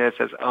side of me that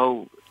says,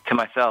 to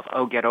myself,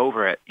 get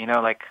over it.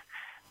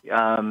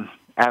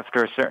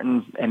 After a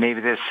certain, and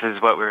maybe this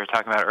is what we were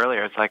talking about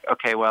earlier, it's like,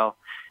 okay, well,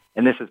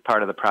 and this is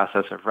part of the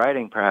process of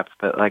writing perhaps,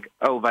 but like,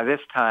 by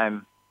this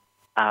time,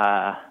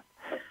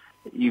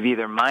 you've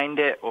either mined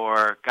it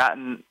or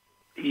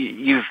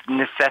you've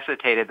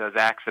necessitated those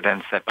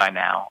accidents that by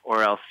now,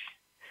 or else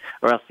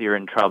you're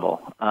in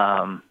trouble.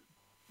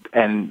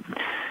 And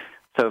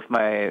so if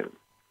my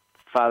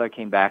father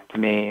came back to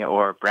me,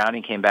 or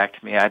Brownie came back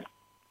to me,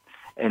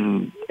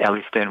 and at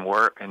least in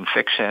work and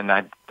fiction,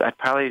 I'd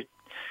probably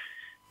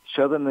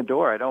show them the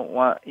door. I don't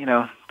want,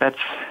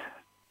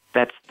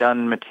 that's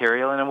done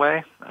material in a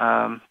way.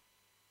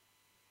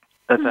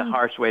 That's a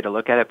harsh way to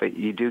look at it, but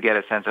you do get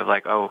a sense of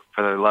like, for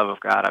the love of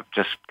God, I've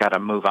just got to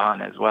move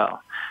on as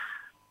well.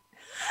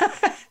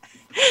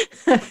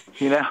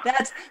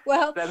 That's,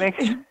 well, that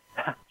makes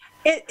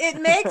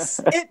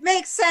it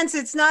makes sense.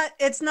 It's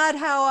not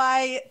how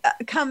I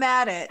come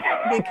at it,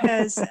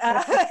 because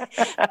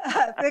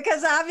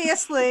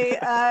obviously,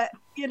 I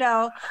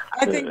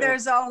think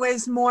there's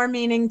always more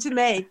meaning to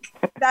make.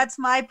 That's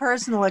my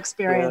personal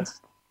experience.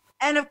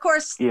 Yeah. And of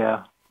course,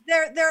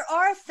 there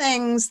are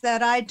things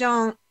that I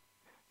don't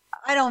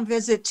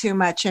visit too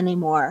much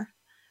anymore.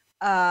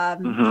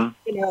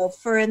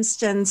 For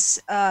instance,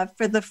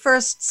 for the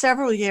first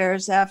several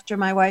years after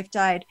my wife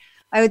died,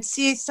 I would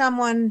see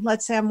someone,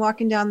 let's say I'm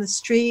walking down the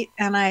street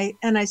and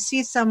I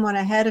see someone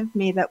ahead of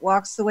me that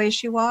walks the way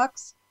she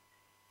walks.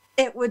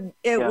 It would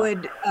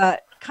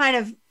kind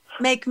of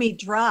make me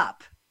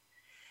drop.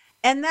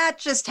 And that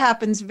just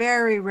happens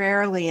very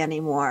rarely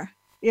anymore,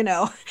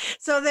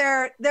 So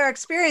there are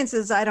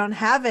experiences I don't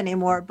have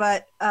anymore,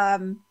 but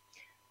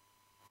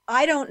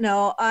I don't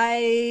know.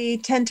 I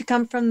tend to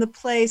come from the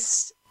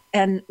place,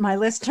 and my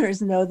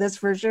listeners know this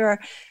for sure,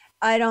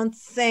 I don't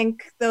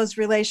think those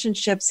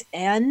relationships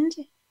end.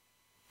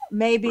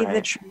 Maybe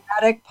the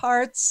traumatic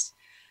parts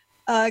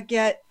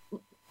get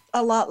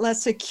a lot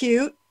less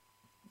acute.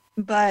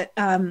 But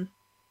I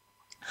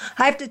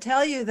have to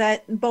tell you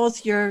that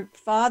both your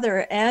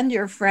father and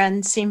your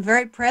friend seem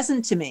very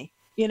present to me,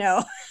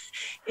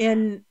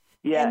 in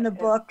the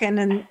book and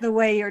in the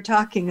way you're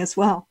talking as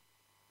well.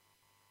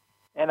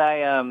 And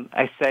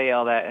I say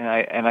all that,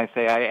 and I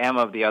say I am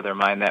of the other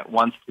mind that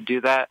wants to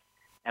do that.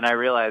 And I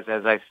realize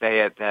as I say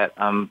it that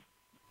I'm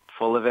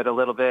full of it a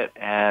little bit,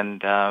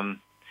 and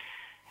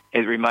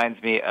it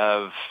reminds me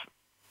of,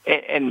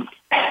 the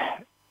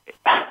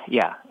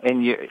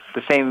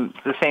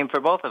same for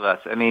both of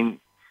us. I mean,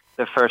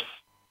 the first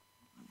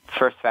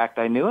first fact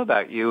I knew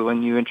about you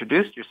when you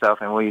introduced yourself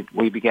and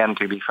we began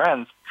to be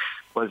friends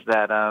was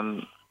that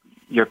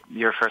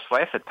your first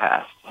wife had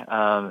passed.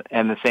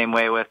 And the same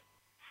way with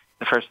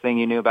the first thing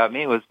you knew about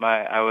me was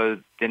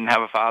didn't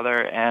have a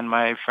father and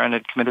my friend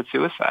had committed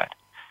suicide.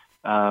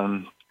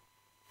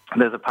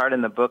 There's a part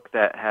in the book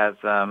that has,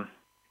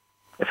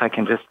 if I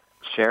can just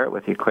share it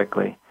with you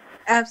quickly.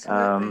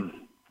 Absolutely.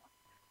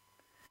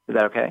 Is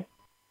that okay?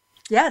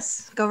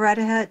 Yes, go right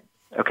ahead.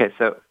 Okay,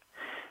 so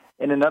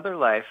in another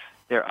life,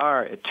 there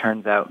are, it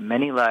turns out,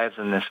 many lives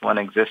in this one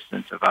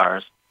existence of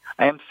ours.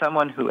 I am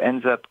someone who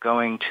ends up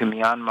going to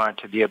Myanmar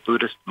to be a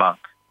Buddhist monk.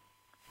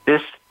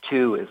 This,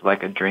 too, is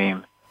like a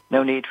dream.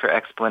 No need for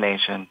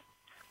explanation.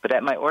 But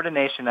at my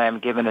ordination, I am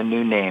given a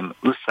new name,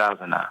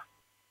 Usazana.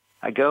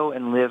 I go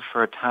and live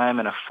for a time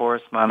in a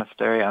forest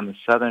monastery on the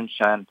southern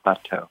Shan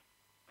Plateau.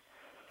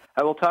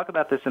 I will talk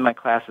about this in my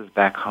classes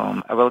back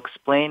home. I will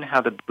explain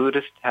how the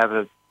Buddhists have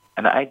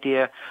an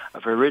idea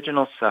of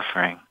original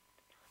suffering.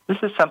 This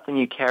is something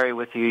you carry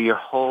with you your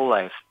whole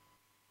life.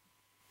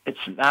 It's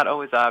not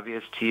always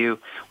obvious to you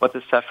what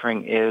the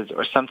suffering is,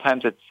 or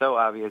sometimes it's so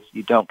obvious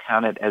you don't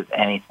count it as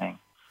anything.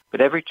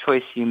 But every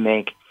choice you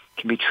make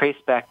can be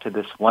traced back to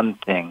this one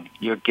thing,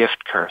 your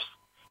gift curse,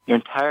 your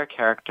entire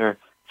character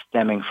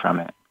stemming from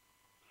it.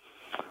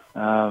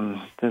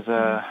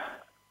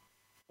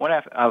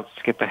 I'll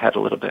skip ahead a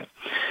little bit.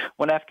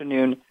 One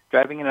afternoon,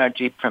 driving in our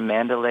Jeep from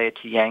Mandalay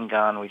to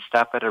Yangon, we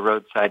stop at a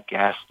roadside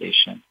gas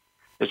station.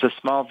 There's a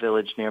small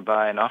village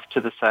nearby, and off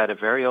to the side, a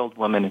very old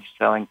woman is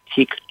selling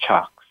teak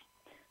chalks.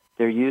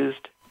 They're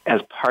used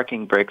as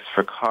parking brakes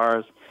for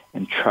cars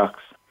and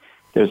trucks.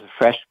 There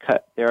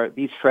are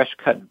these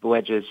fresh-cut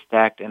wedges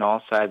stacked in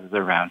all sizes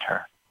around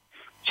her.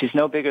 She's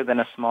no bigger than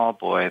a small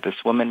boy,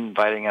 this woman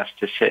inviting us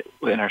to sit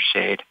in her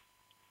shade.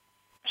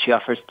 She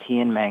offers tea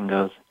and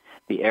mangoes.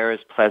 The air is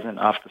pleasant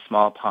off the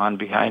small pond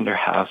behind her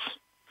house.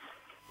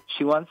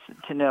 She wants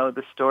to know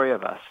the story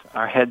of us.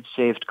 Our heads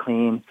shaved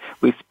clean.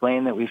 We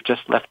explain that we've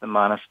just left the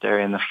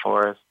monastery in the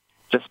forest,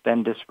 just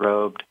been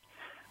disrobed,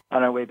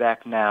 on our way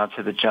back now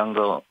to the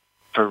jungle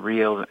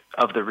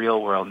of the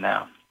real world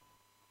now.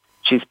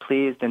 She's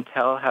pleased and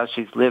tell how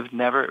she's lived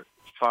never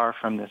far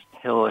from this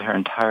hill her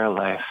entire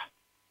life.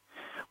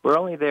 We're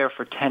only there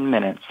for 10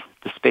 minutes,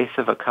 the space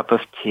of a cup of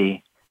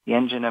tea, the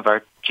engine of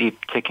our Jeep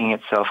ticking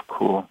itself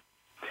cool.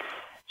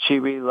 She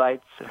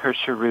relights her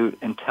cheroot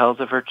and tells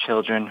of her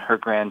children, her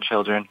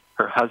grandchildren,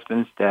 her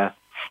husband's death,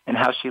 and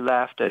how she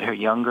laughed at her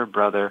younger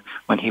brother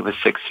when he was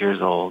 6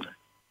 years old.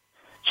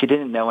 She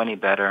didn't know any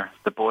better,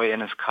 the boy in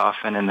his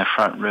coffin in the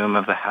front room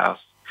of the house.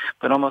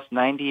 But almost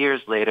 90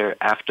 years later,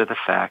 after the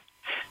fact,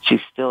 she's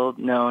still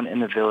known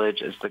in the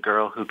village as the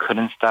girl who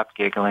couldn't stop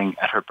giggling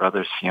at her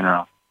brother's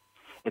funeral.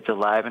 It's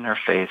alive in her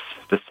face,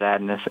 the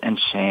sadness and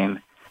shame,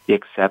 the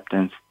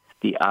acceptance,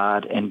 the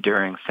odd,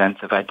 enduring sense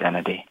of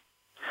identity.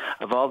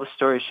 Of all the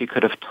stories she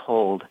could have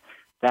told,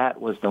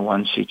 that was the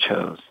one she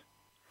chose.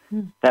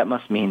 That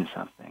must mean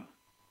something.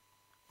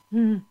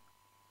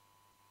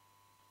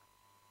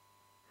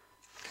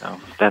 So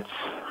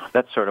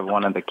that's sort of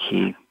one of the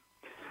key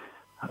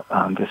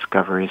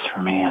discoveries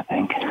for me, I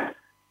think.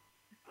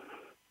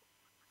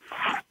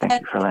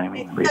 Thank you for letting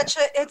me read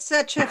it. It's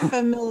such a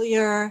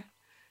familiar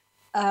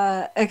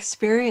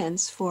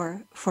experience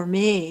for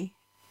me.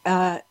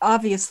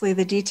 Obviously,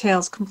 the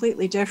details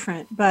completely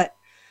different, but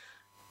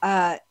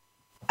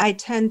I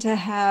tend to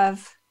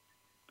have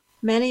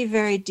many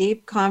very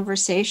deep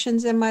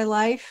conversations in my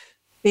life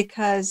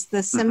because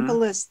the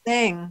simplest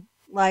thing,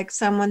 like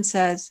someone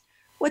says,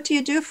 "What do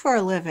you do for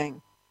a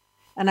living?"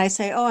 And I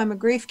say, "Oh, I'm a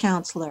grief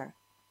counselor."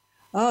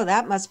 "Oh,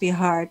 that must be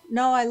hard."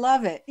 "No, I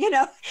love it."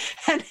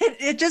 And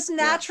it just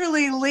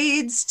naturally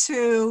leads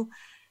to,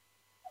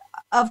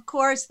 of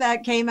course,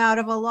 that came out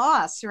of a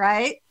loss,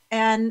 right?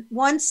 And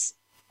once,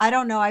 I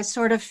don't know, I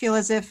sort of feel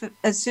as if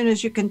as soon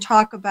as you can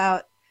talk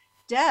about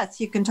death,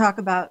 you can talk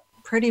about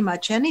pretty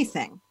much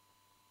anything,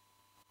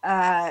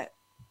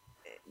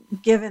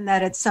 given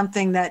that it's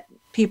something that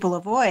people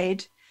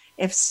avoid.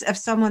 If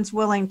someone's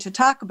willing to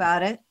talk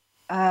about it,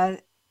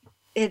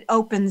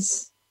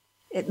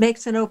 it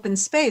makes an open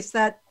space.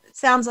 That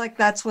sounds like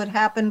that's what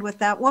happened with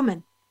that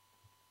woman.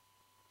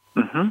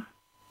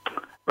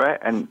 Right,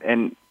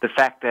 and the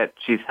fact that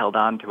she's held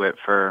on to it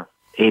for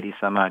 80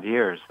 some odd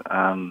years,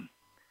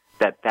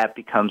 that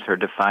becomes her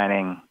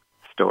defining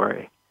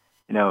story.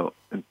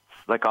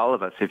 It's like all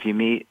of us. If you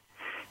meet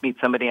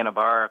somebody in a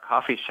bar or a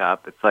coffee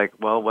shop, it's like,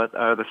 well, what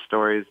are the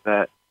stories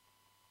that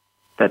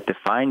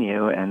define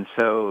you? And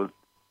so,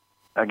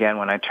 again,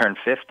 when I turned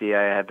 50,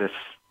 I had this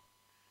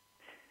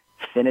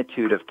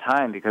finitude of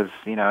time because,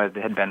 it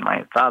had been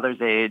my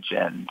father's age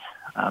and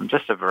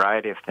just a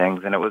variety of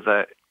things. And it was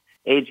a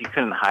age you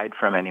couldn't hide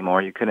from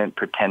anymore. You couldn't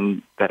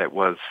pretend that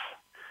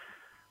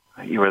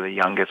you were the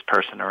youngest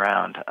person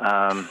around.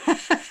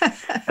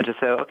 I just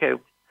said, okay,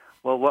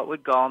 well, what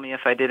would gall me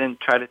if I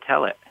didn't try to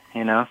tell it,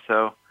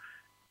 So,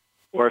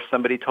 or if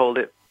somebody told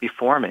it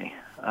before me.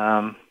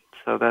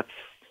 So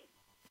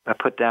I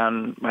put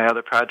down my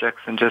other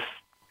projects and just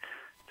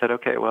said,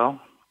 okay, well,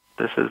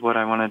 this is what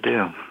I want to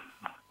do.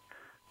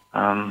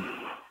 And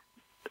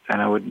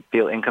I would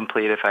feel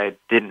incomplete if I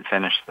didn't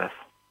finish this.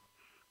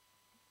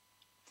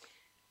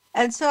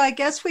 And so I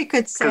guess we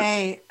could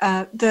say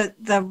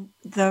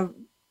the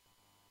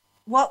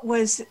what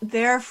was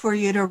there for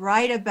you to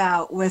write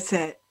about with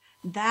it,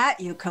 that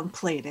you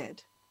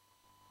completed.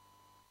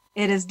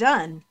 It is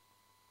done,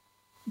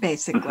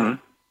 basically.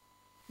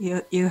 Mm-hmm.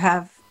 You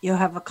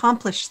have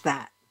accomplished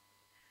that.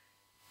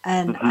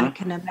 And I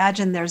can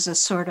imagine there's a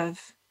sort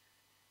of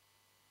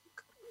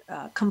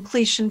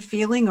completion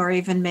feeling, or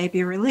even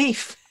maybe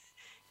relief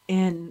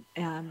in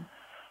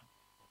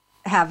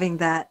having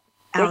that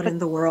out in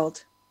the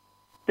world.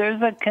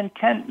 There's a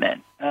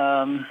contentment.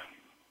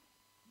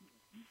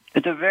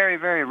 It's a very,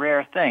 very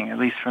rare thing, at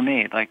least for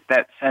me, like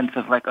that sense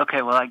of like,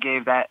 okay, well, I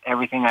gave that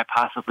everything I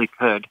possibly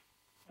could.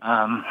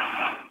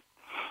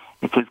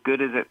 It's as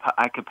good as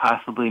I could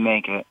possibly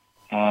make it.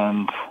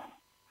 And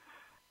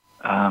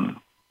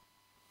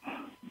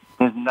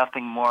there's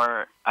nothing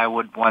more I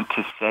would want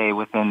to say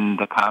within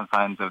the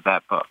confines of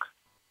that book.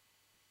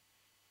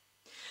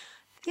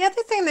 The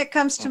other thing that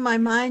comes to my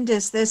mind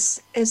is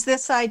this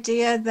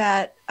idea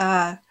that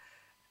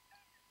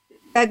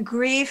that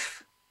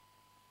grief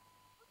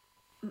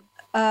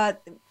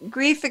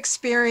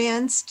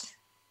experienced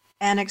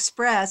and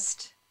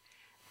expressed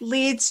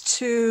leads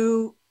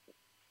to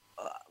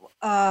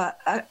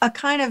a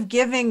kind of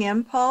giving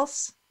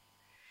impulse.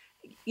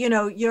 You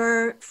know,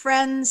 your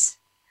friends,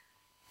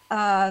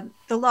 the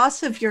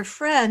loss of your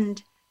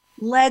friend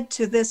led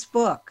to this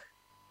book.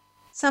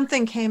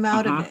 Something came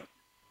out of it.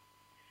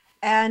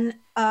 And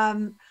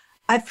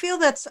I feel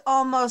that's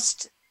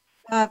almost,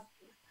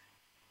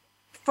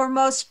 for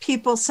most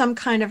people, some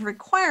kind of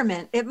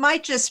requirement. It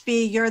might just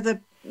be you're the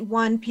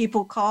one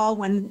people call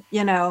when,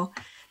 you know,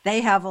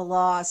 they have a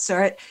loss,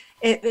 or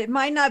it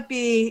might not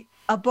be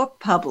a book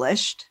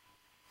published,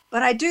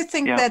 but I do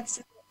think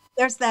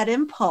there's that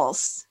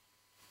impulse.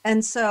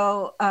 And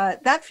so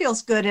that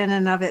feels good in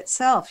and of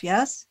itself,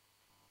 yes?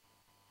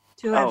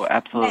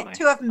 Absolutely.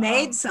 To have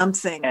made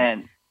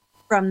something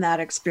from that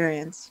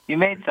experience. You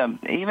made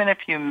even if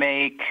you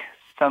make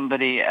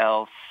somebody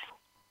else,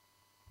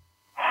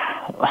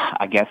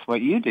 I guess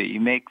what you do,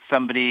 you make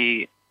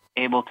somebody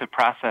able to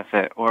process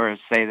it, or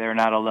say they're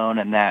not alone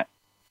in that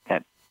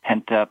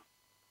pent-up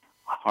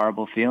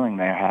horrible feeling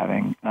they're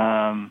having.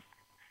 And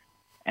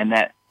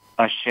that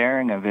a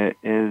sharing of it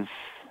can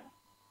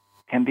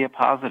be a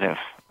positive.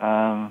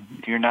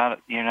 You're not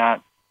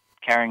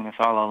carrying this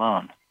all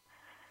alone.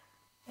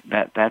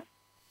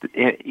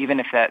 Even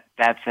if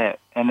that's it.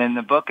 And in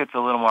the book, it's a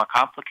little more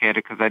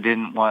complicated because I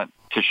didn't want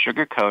to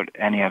sugarcoat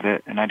any of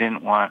it, and I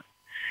didn't want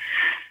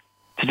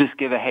to just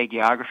give a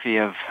hagiography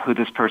of who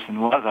this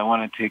person was. I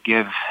wanted to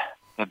give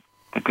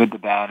the good, the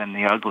bad, and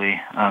the ugly,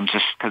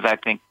 just because I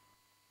think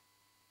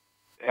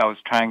I was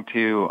trying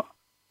to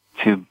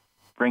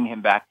bring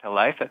him back to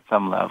life at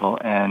some level,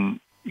 and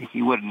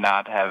he would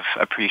not have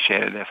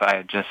appreciated if I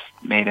had just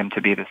made him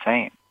to be the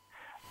saint.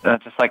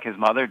 Just like his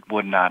mother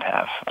would not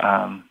have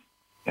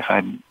if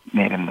I'd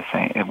made him the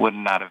saint. It would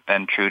not have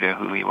been true to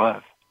who he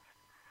was.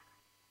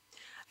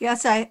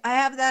 Yes, I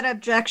have that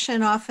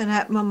objection often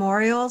at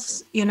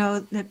memorials, you know,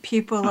 that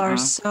people are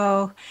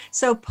so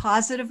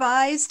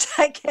positivized,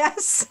 I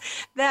guess,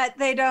 that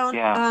they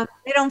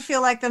don't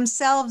feel like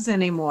themselves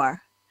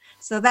anymore.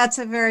 So that's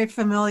a very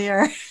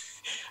familiar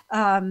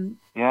goal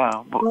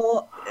in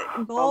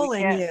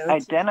you.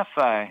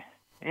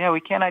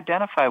 We can't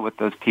identify with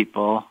those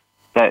people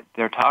that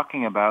they're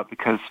talking about,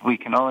 because we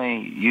can only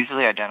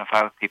usually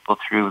identify with people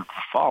through the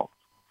fault.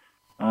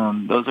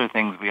 Those are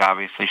things we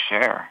obviously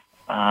share.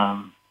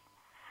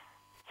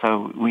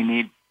 So we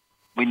need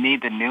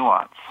the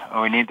nuance,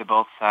 or we need the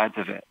both sides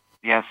of it.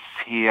 Yes,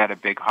 he had a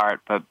big heart,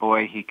 but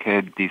boy, he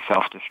could be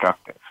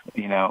self-destructive,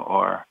 you know,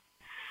 or...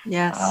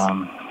 Yes.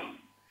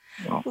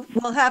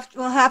 We'll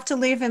have to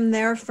leave him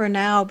there for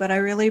now, but I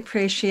really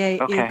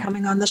appreciate you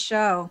coming on the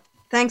show.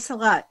 Thanks a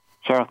lot.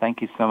 Cheryl,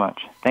 thank you so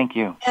much. Thank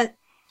you.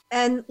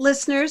 And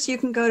listeners, you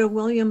can go to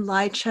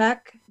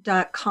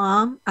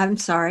WilliamLychak.com. I'm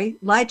sorry,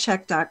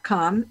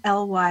 Lychak.com,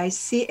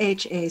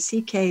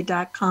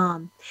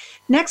 Lychack.com.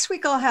 Next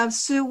week, I'll have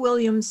Sue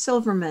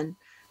Williams-Silverman.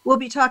 We'll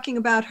be talking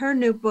about her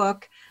new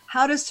book,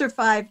 How to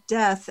Survive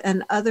Death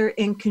and Other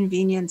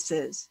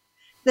Inconveniences.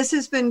 This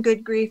has been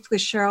Good Grief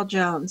with Cheryl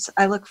Jones.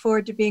 I look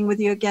forward to being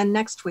with you again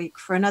next week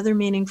for another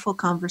meaningful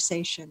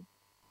conversation.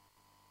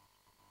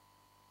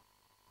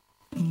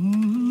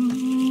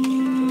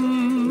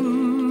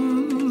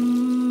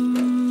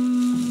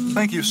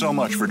 Thank you so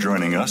much for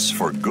joining us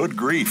for Good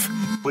Grief.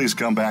 Please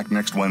come back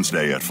next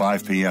Wednesday at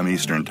 5 p.m.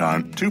 Eastern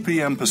Time, 2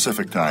 p.m.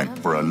 Pacific Time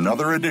for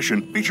another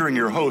edition featuring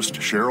your host,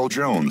 Cheryl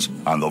Jones,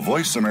 on the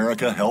Voice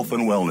America Health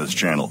and Wellness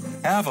Channel.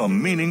 Have a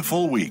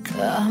meaningful week.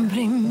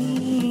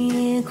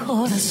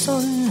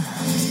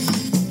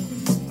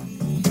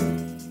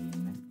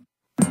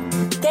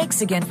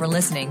 Thanks again for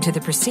listening to the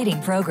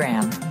preceding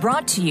program,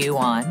 brought to you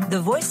on the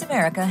Voice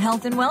America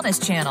Health and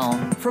Wellness Channel.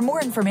 For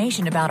more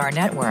information about our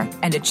network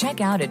and to check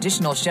out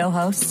additional show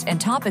hosts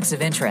and topics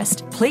of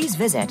interest, please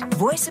visit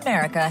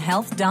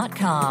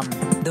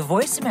voiceamericahealth.com. The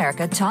Voice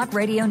America Talk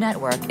Radio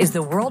Network is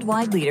the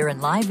worldwide leader in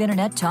live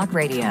Internet talk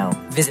radio.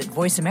 Visit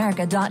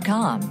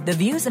voiceamerica.com. The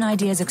views and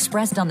ideas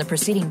expressed on the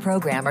preceding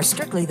program are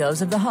strictly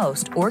those of the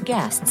host or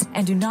guests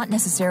and do not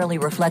necessarily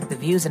reflect the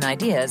views and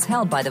ideas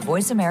held by the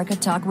Voice America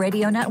Talk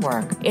Radio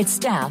Network, its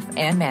staff,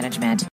 and management.